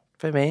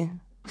for me.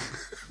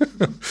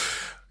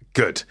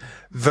 Good.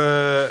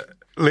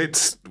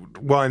 Let's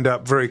wind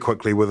up very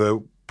quickly with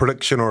a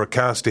prediction or a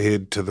cast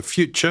ahead to the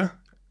future,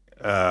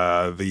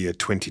 the year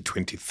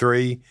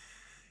 2023.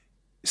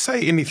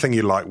 Say anything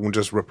you like. We'll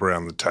just rip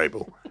around the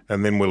table,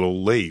 and then we'll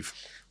all leave.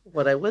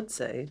 What I would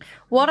say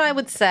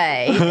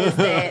is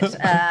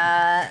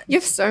that You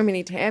have so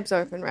many tabs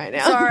open right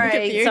now.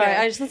 sorry,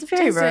 I just was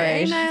very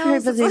rude, very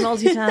busy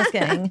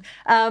multitasking.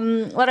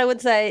 What I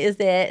would say is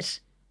that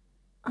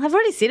I've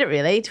already said it.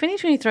 Really,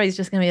 2023 is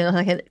just going to be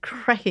like a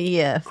cracker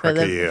year for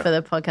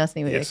the podcast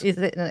network, Yes.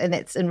 and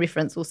that's in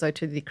reference also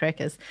to the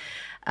crackers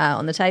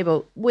on the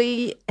table.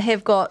 We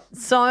have got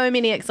so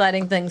many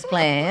exciting things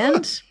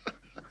planned.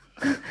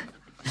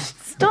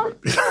 Stop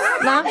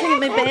laughing at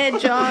my bad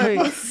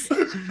jokes.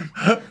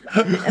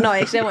 No,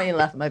 actually, I want you to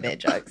laugh at my bad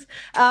jokes.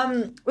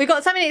 We've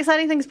got so many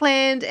exciting things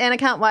planned, and I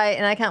can't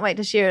wait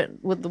to share it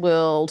with the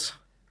world.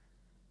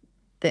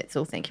 That's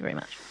all. Thank you very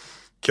much.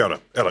 Kia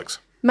ora. Alex.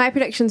 My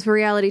predictions for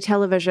reality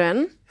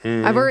television.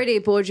 I've already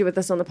bored you with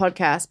this on the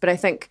podcast, but I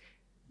think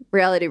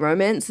reality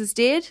romance is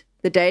dead.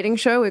 the dating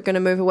show we're going to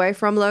move away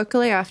from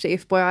locally after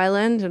F-Boy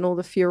Island and all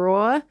the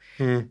furore.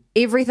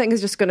 Everything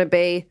is just going to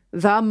be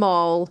the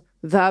mall,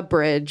 the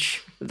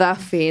bridge, the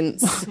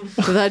fence,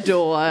 the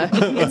door.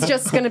 It's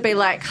just going to be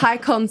like high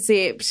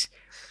concept,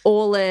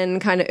 all in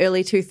kind of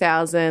early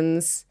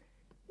 2000s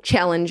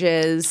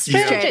challenges,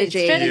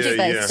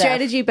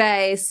 strategy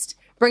based,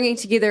 bringing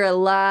together a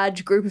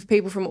large group of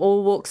people from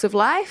all walks of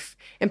life.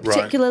 And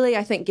particularly,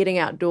 I think, getting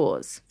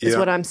outdoors is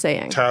what I'm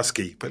seeing.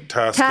 Tasky.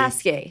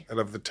 Tasky. I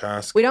love the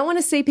task. We don't want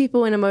to see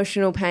people in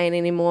emotional pain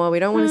anymore. We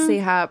don't want to see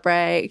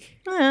heartbreak.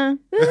 I mean,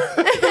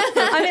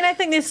 I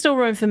think there's still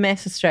room for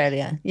mass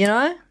Australia, you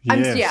know?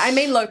 Yes. I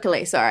mean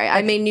locally, sorry.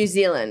 I mean New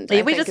Zealand.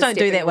 Yeah, we just don't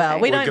do that well.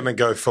 We're going to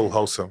go full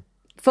wholesome.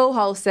 Full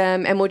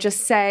wholesome, and we'll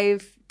just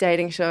save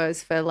dating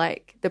shows for,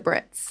 like, the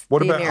Brits. What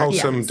the about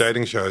Americans. wholesome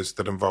dating shows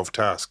that involve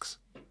tasks?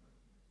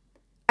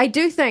 I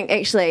do think,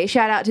 actually,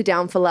 shout out to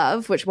Down for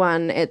Love, which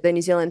won at the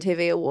New Zealand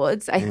TV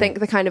Awards. I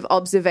think the kind of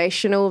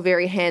observational,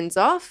 very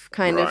hands-off,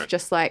 kind of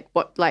just like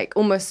what, like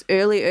almost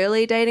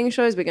early dating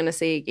shows we're going to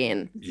see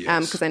again.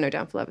 Because I know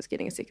Down for Love is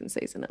getting a second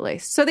season at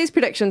least. So these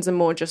predictions are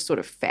more just sort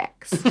of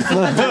facts. I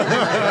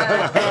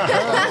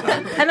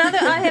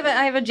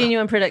have a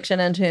genuine prediction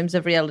in terms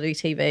of reality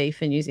TV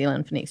for New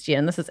Zealand for next year,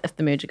 and this is if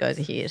the merger goes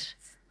ahead.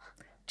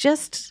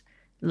 Just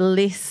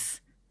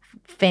less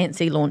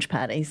fancy launch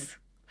parties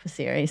for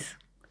series.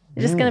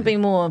 They're just going to be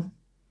more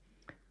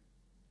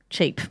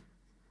cheap.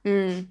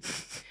 I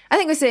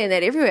think we're seeing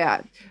that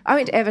everywhere. I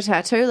went to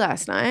Avatar 2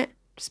 last night.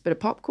 Just a bit of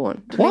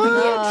popcorn. Didn't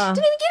even get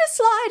a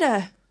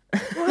slider.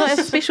 Like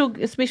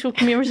a special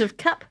commemorative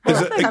cup. What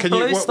was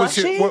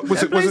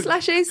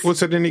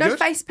it any No good?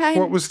 face paint.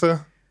 What was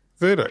the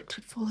verdict?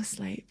 Fall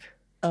asleep.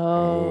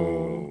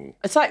 Oh.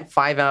 It's like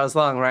 5 hours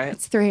long, right?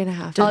 It's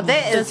 3.5.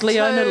 Does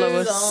Leona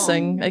Lewis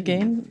sing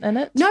again in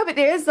it? No, but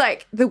there is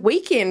like The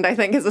Weeknd, I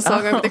think, is a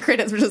song over the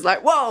credits, which is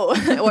like, whoa,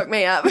 it woke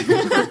me up.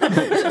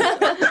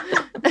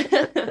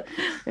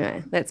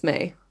 Anyway, that's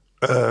me.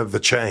 The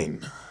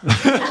Chain.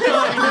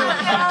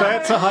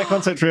 That's a high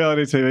concept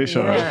reality TV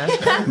show.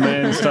 Yeah.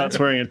 Man starts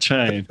wearing a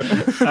chain.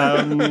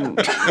 So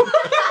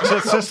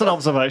it's just an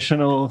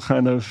observational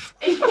kind of.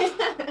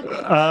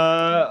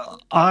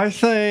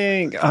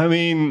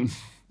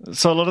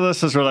 So a lot of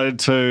this is related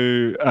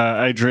to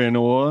Adrian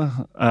Orr,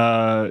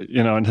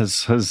 and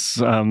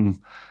his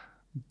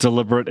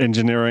deliberate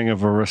engineering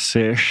of a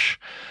recession.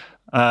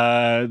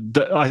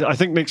 I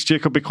think next year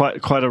could be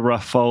quite a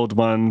rough old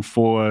one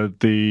for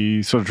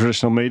the sort of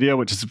traditional media,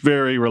 which is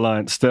very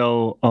reliant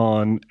still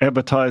on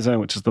advertising,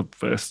 which is the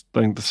first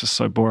thing. This is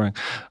so boring,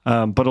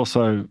 but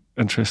also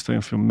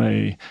interesting for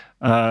me.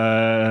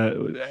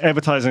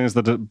 Advertising is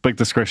the big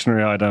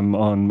discretionary item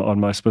on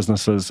most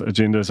businesses'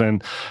 agendas,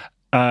 and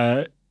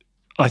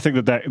I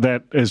think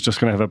that is just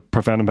going to have a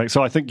profound impact.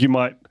 So I think you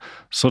might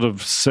sort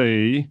of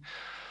see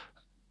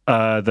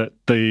that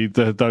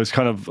those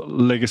kind of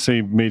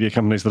legacy media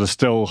companies that are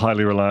still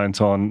highly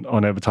reliant on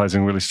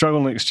advertising really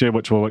struggle next year,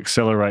 which will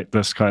accelerate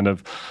this kind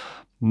of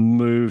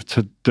move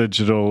to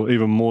digital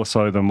even more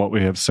so than what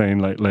we have seen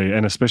lately,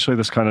 and especially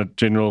this kind of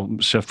general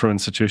shift from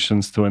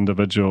institutions to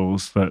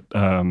individuals that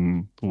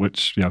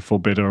which, for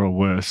better or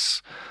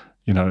worse,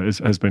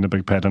 has been a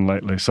big pattern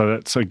lately. So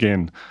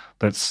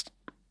that's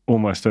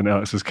almost in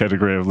Alex's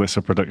category of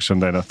lesser prediction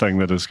than a thing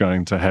that is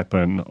going to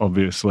happen,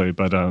 obviously,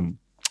 but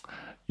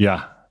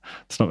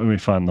it's not going to be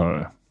fun,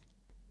 though.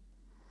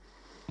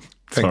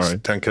 Thanks, Sorry.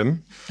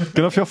 Duncan.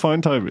 Get off your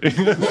phone, Toby.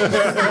 Sorry. Is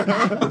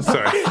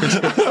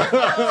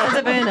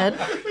it Bernard?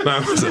 No,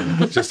 it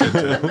wasn't.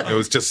 It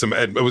was just some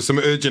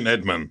urgent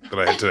admin that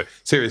I had to.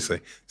 Seriously,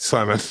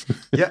 Simon.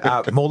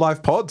 More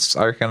live pods.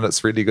 I reckon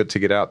it's really good to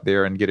get out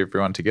there and get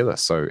everyone together.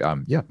 So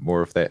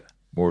more of that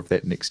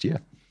next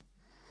year.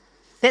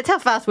 That's how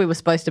fast we were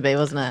supposed to be,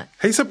 wasn't it?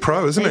 He's a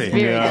pro, isn't he?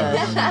 Very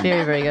good.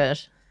 Very, very good.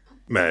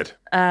 Mad.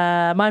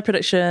 My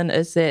prediction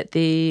is that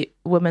the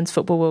Women's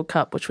Football World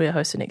Cup, which we are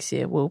hosting next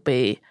year, will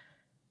be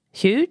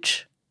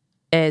huge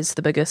as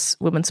the biggest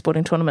women's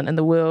sporting tournament in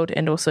the world,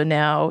 and also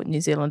now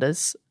New Zealand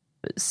is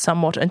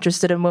somewhat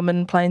interested in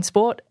women playing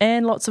sport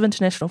and lots of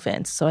international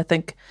fans. So I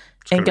think,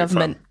 and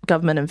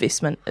government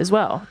investment as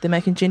well. They're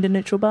making gender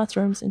neutral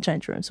bathrooms and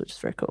change rooms, which is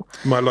very cool.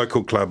 My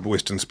local club,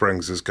 Western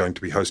Springs, is going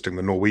to be hosting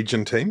the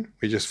Norwegian team.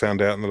 We just found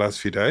out in the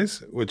last few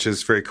days, which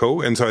is very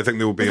cool. And so I think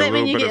there will be Does a that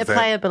little mean bit you get of a that.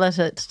 player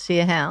billet to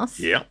your house?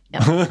 Yeah.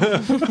 Yep.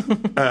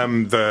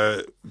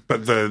 The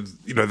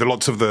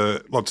lots of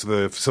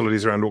the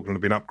facilities around Auckland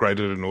have been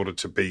upgraded in order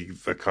to be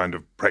the kind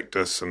of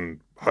practice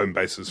and home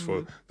bases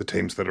for the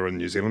teams that are in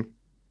New Zealand.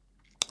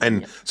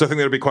 And so I think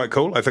that'll be quite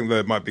cool. I think that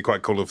it might be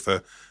quite cool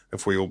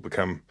if we all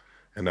become,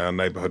 in our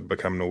neighbourhood,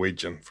 become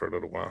Norwegian for a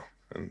little while.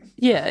 And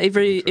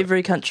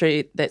every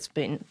country that's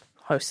been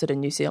hosted in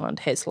New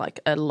Zealand has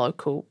like a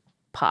local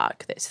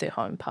park that's their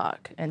home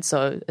park, and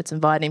so it's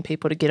inviting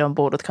people to get on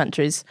board with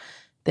countries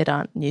that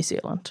aren't New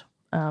Zealand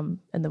in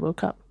the World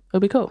Cup. It'll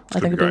be cool. I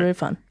think it'll be very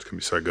fun. It's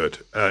going to be so good.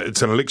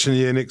 It's an election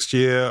year next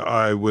year.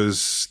 I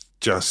was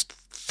just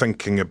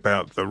thinking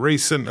about the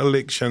recent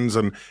elections,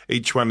 and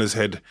each one has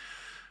had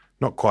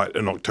not quite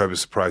an October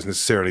surprise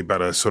necessarily,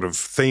 but a sort of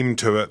theme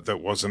to it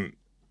that wasn't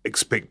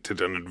expected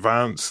in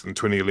advance. In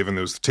 2011,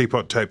 there was the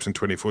Teapot Tapes. In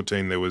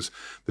 2014, there was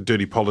the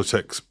Dirty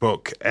Politics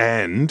book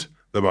and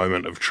The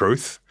Moment of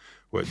Truth,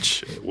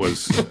 which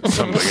was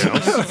something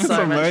else. That's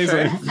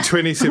amazing.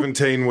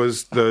 2017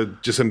 was the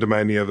Jacinda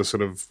Mania, the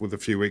sort of, with a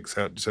few weeks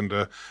out,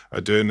 Jacinda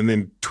Ardern. And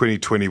then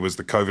 2020 was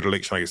the COVID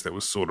election. I guess that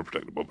was sort of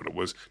predictable,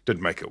 but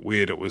didn't make it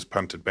weird. It was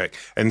punted back.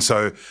 And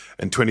so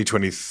in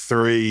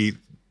 2023,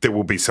 there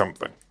will be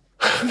something.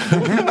 Expect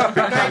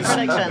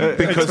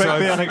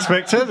the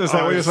unexpected, is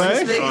that what you're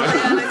saying? Expect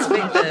the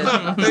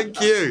unexpected.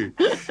 Thank you.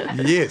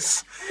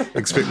 Yes.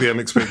 Expect the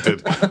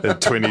unexpected in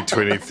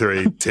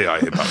 2023.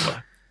 T.I.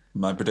 Butler.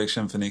 My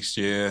prediction for next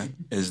year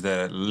is that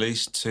at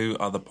least 2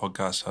 other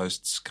podcast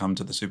hosts come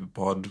to the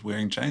SUPERPOD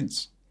wearing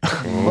chains.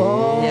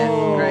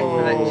 Yeah, great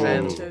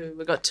prediction.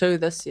 We got 2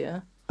 this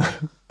year. Are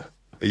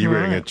you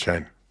wearing a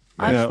chain?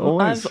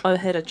 I've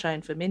had a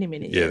chain for many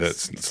years. Yeah,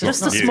 that's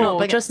just a you.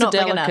 small, just a not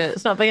big enough. delicate.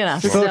 It's not big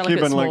enough. It's not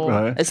Cuban link,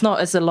 though. It's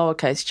not. It's a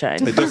lowercase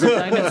chain. It doesn't.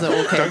 It's an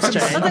all-caps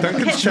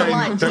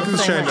chain.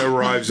 Duncan's chain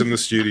arrives in the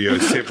studio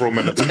several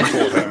minutes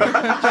beforehand.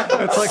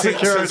 It's like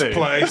security. His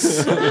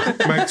place,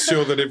 makes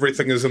sure that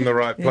everything is in the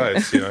right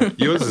place. You know,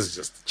 yours is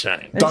just a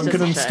chain.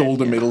 Duncan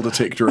installed a metal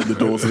detector in the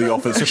doors of the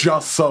office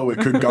just so it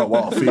could go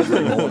off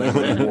every morning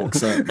when he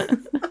walks in.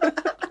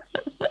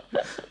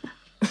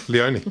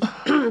 Leonie.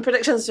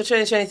 Predictions for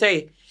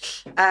 2023.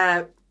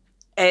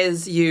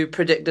 As you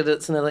predicted,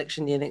 it's an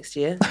election year next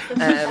year.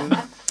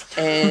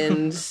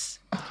 And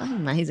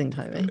Amazing,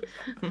 Toby.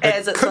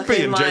 as it's Could be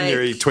looking in like,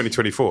 January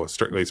 2024,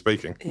 strictly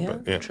speaking.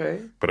 Yeah,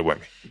 true. But it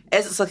won't be.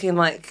 As it's looking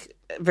like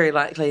very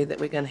likely that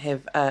we're going to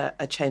have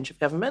a change of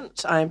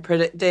government, I'm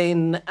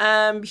predicting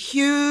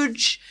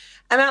huge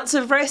amounts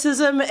of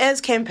racism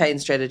as campaign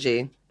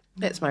strategy.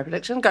 That's my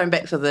prediction. Going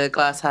back to the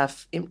glass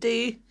half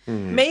empty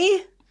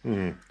me.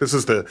 This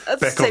is the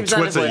back on Seems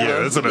Twitter year,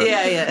 unavoidable. isn't it?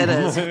 Yeah, it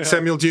is.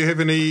 Samuel, do you have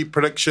any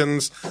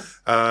predictions?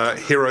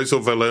 Heroes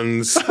or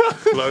villains?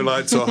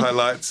 Lowlights or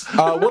highlights?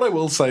 What I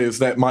will say is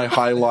that my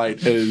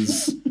highlight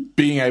is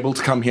being able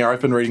to come here.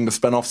 I've been reading the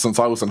Spinoff since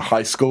I was in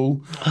high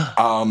school.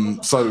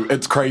 So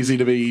it's crazy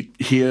to be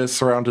here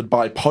surrounded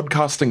by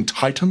podcasting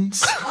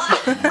titans,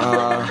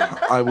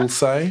 I will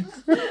say.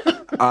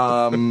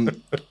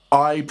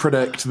 I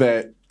predict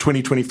that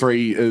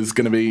 2023 is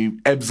going to be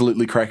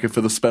absolutely cracker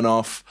for the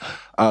Spinoff,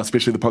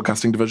 especially the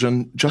podcasting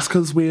division, just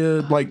because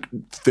we're like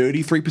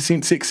 33%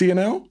 sexier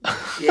now.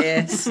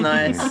 Yes,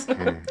 nice.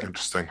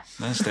 Interesting.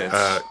 Nice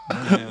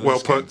stats.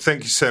 Well put.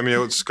 Thank you,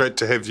 Samuel. It's great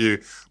to have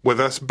you with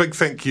us. Big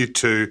thank you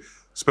to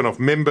Spinoff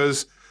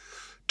members,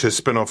 to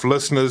Spinoff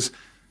listeners.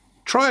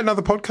 Try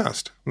another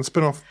podcast on the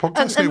Spinoff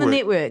Podcast in Network. the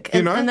network.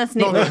 You know? In this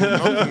network.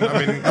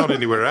 Not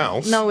anywhere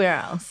else.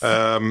 Nowhere else.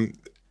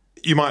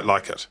 You might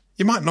like it.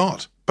 You might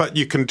not. But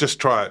you can just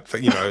try it.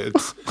 You know,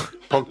 it's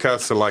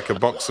podcasts are like a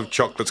box of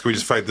chocolates. Can we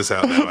just fade this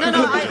out now?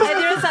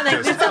 There's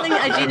something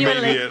I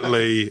genuinely...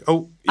 Immediately.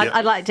 Oh, yeah.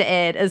 I'd like to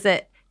add is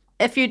that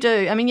if you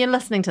do, I mean, you're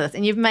listening to this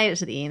and you've made it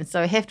to the end,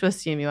 so I have to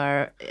assume you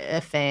are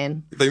a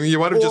fan. You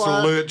might have just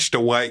lurched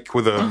awake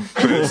with a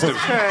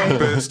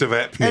burst of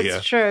apnea.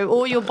 It's true.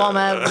 Or your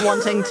bomber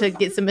wanting to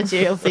get some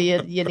material for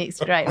your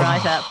next great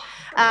write-up.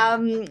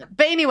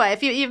 But anyway,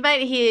 if you've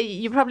made it here,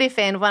 you're probably a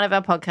fan of one of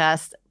our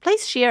podcasts.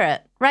 Please share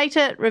it, rate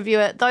it, review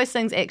it. Those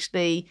things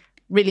actually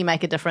really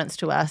make a difference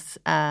to us.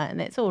 And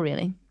that's all,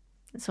 really.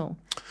 That's all.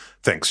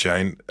 Thanks,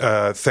 Jane.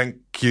 Thank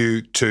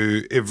you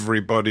to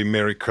everybody.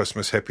 Merry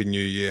Christmas, Happy New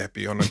Year,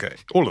 Happy Hanukkah,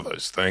 all of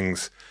those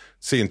things.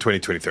 See you in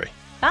 2023.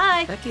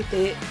 Bye.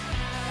 Takite.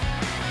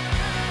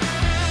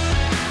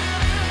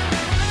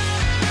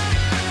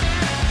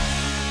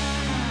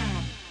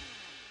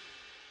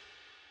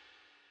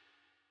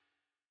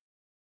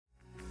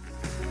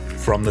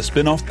 From the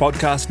Spinoff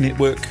Podcast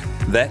Network,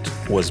 that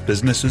was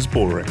Business is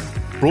Boring,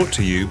 brought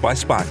to you by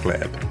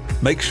SparkLab.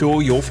 Make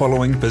sure you're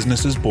following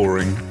Business is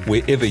Boring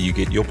wherever you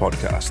get your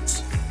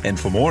podcasts. And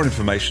for more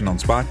information on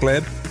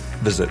SparkLab,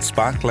 visit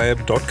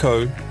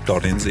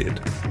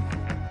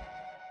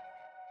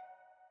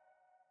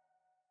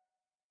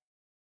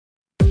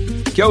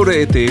sparklab.co.nz. Kia ora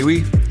e te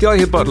iwi, Te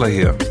Aihe Butler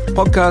here,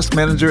 podcast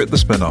manager at The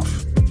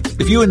Spinoff.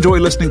 If you enjoy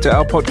listening to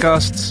our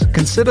podcasts,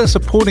 consider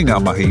supporting our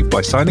mahi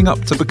by signing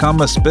up to become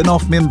a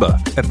Spinoff member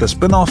at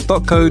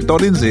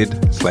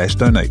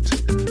thespinoff.co.nz/donate.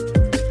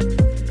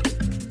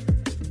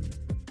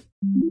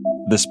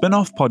 The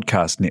Spinoff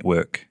Podcast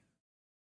Network.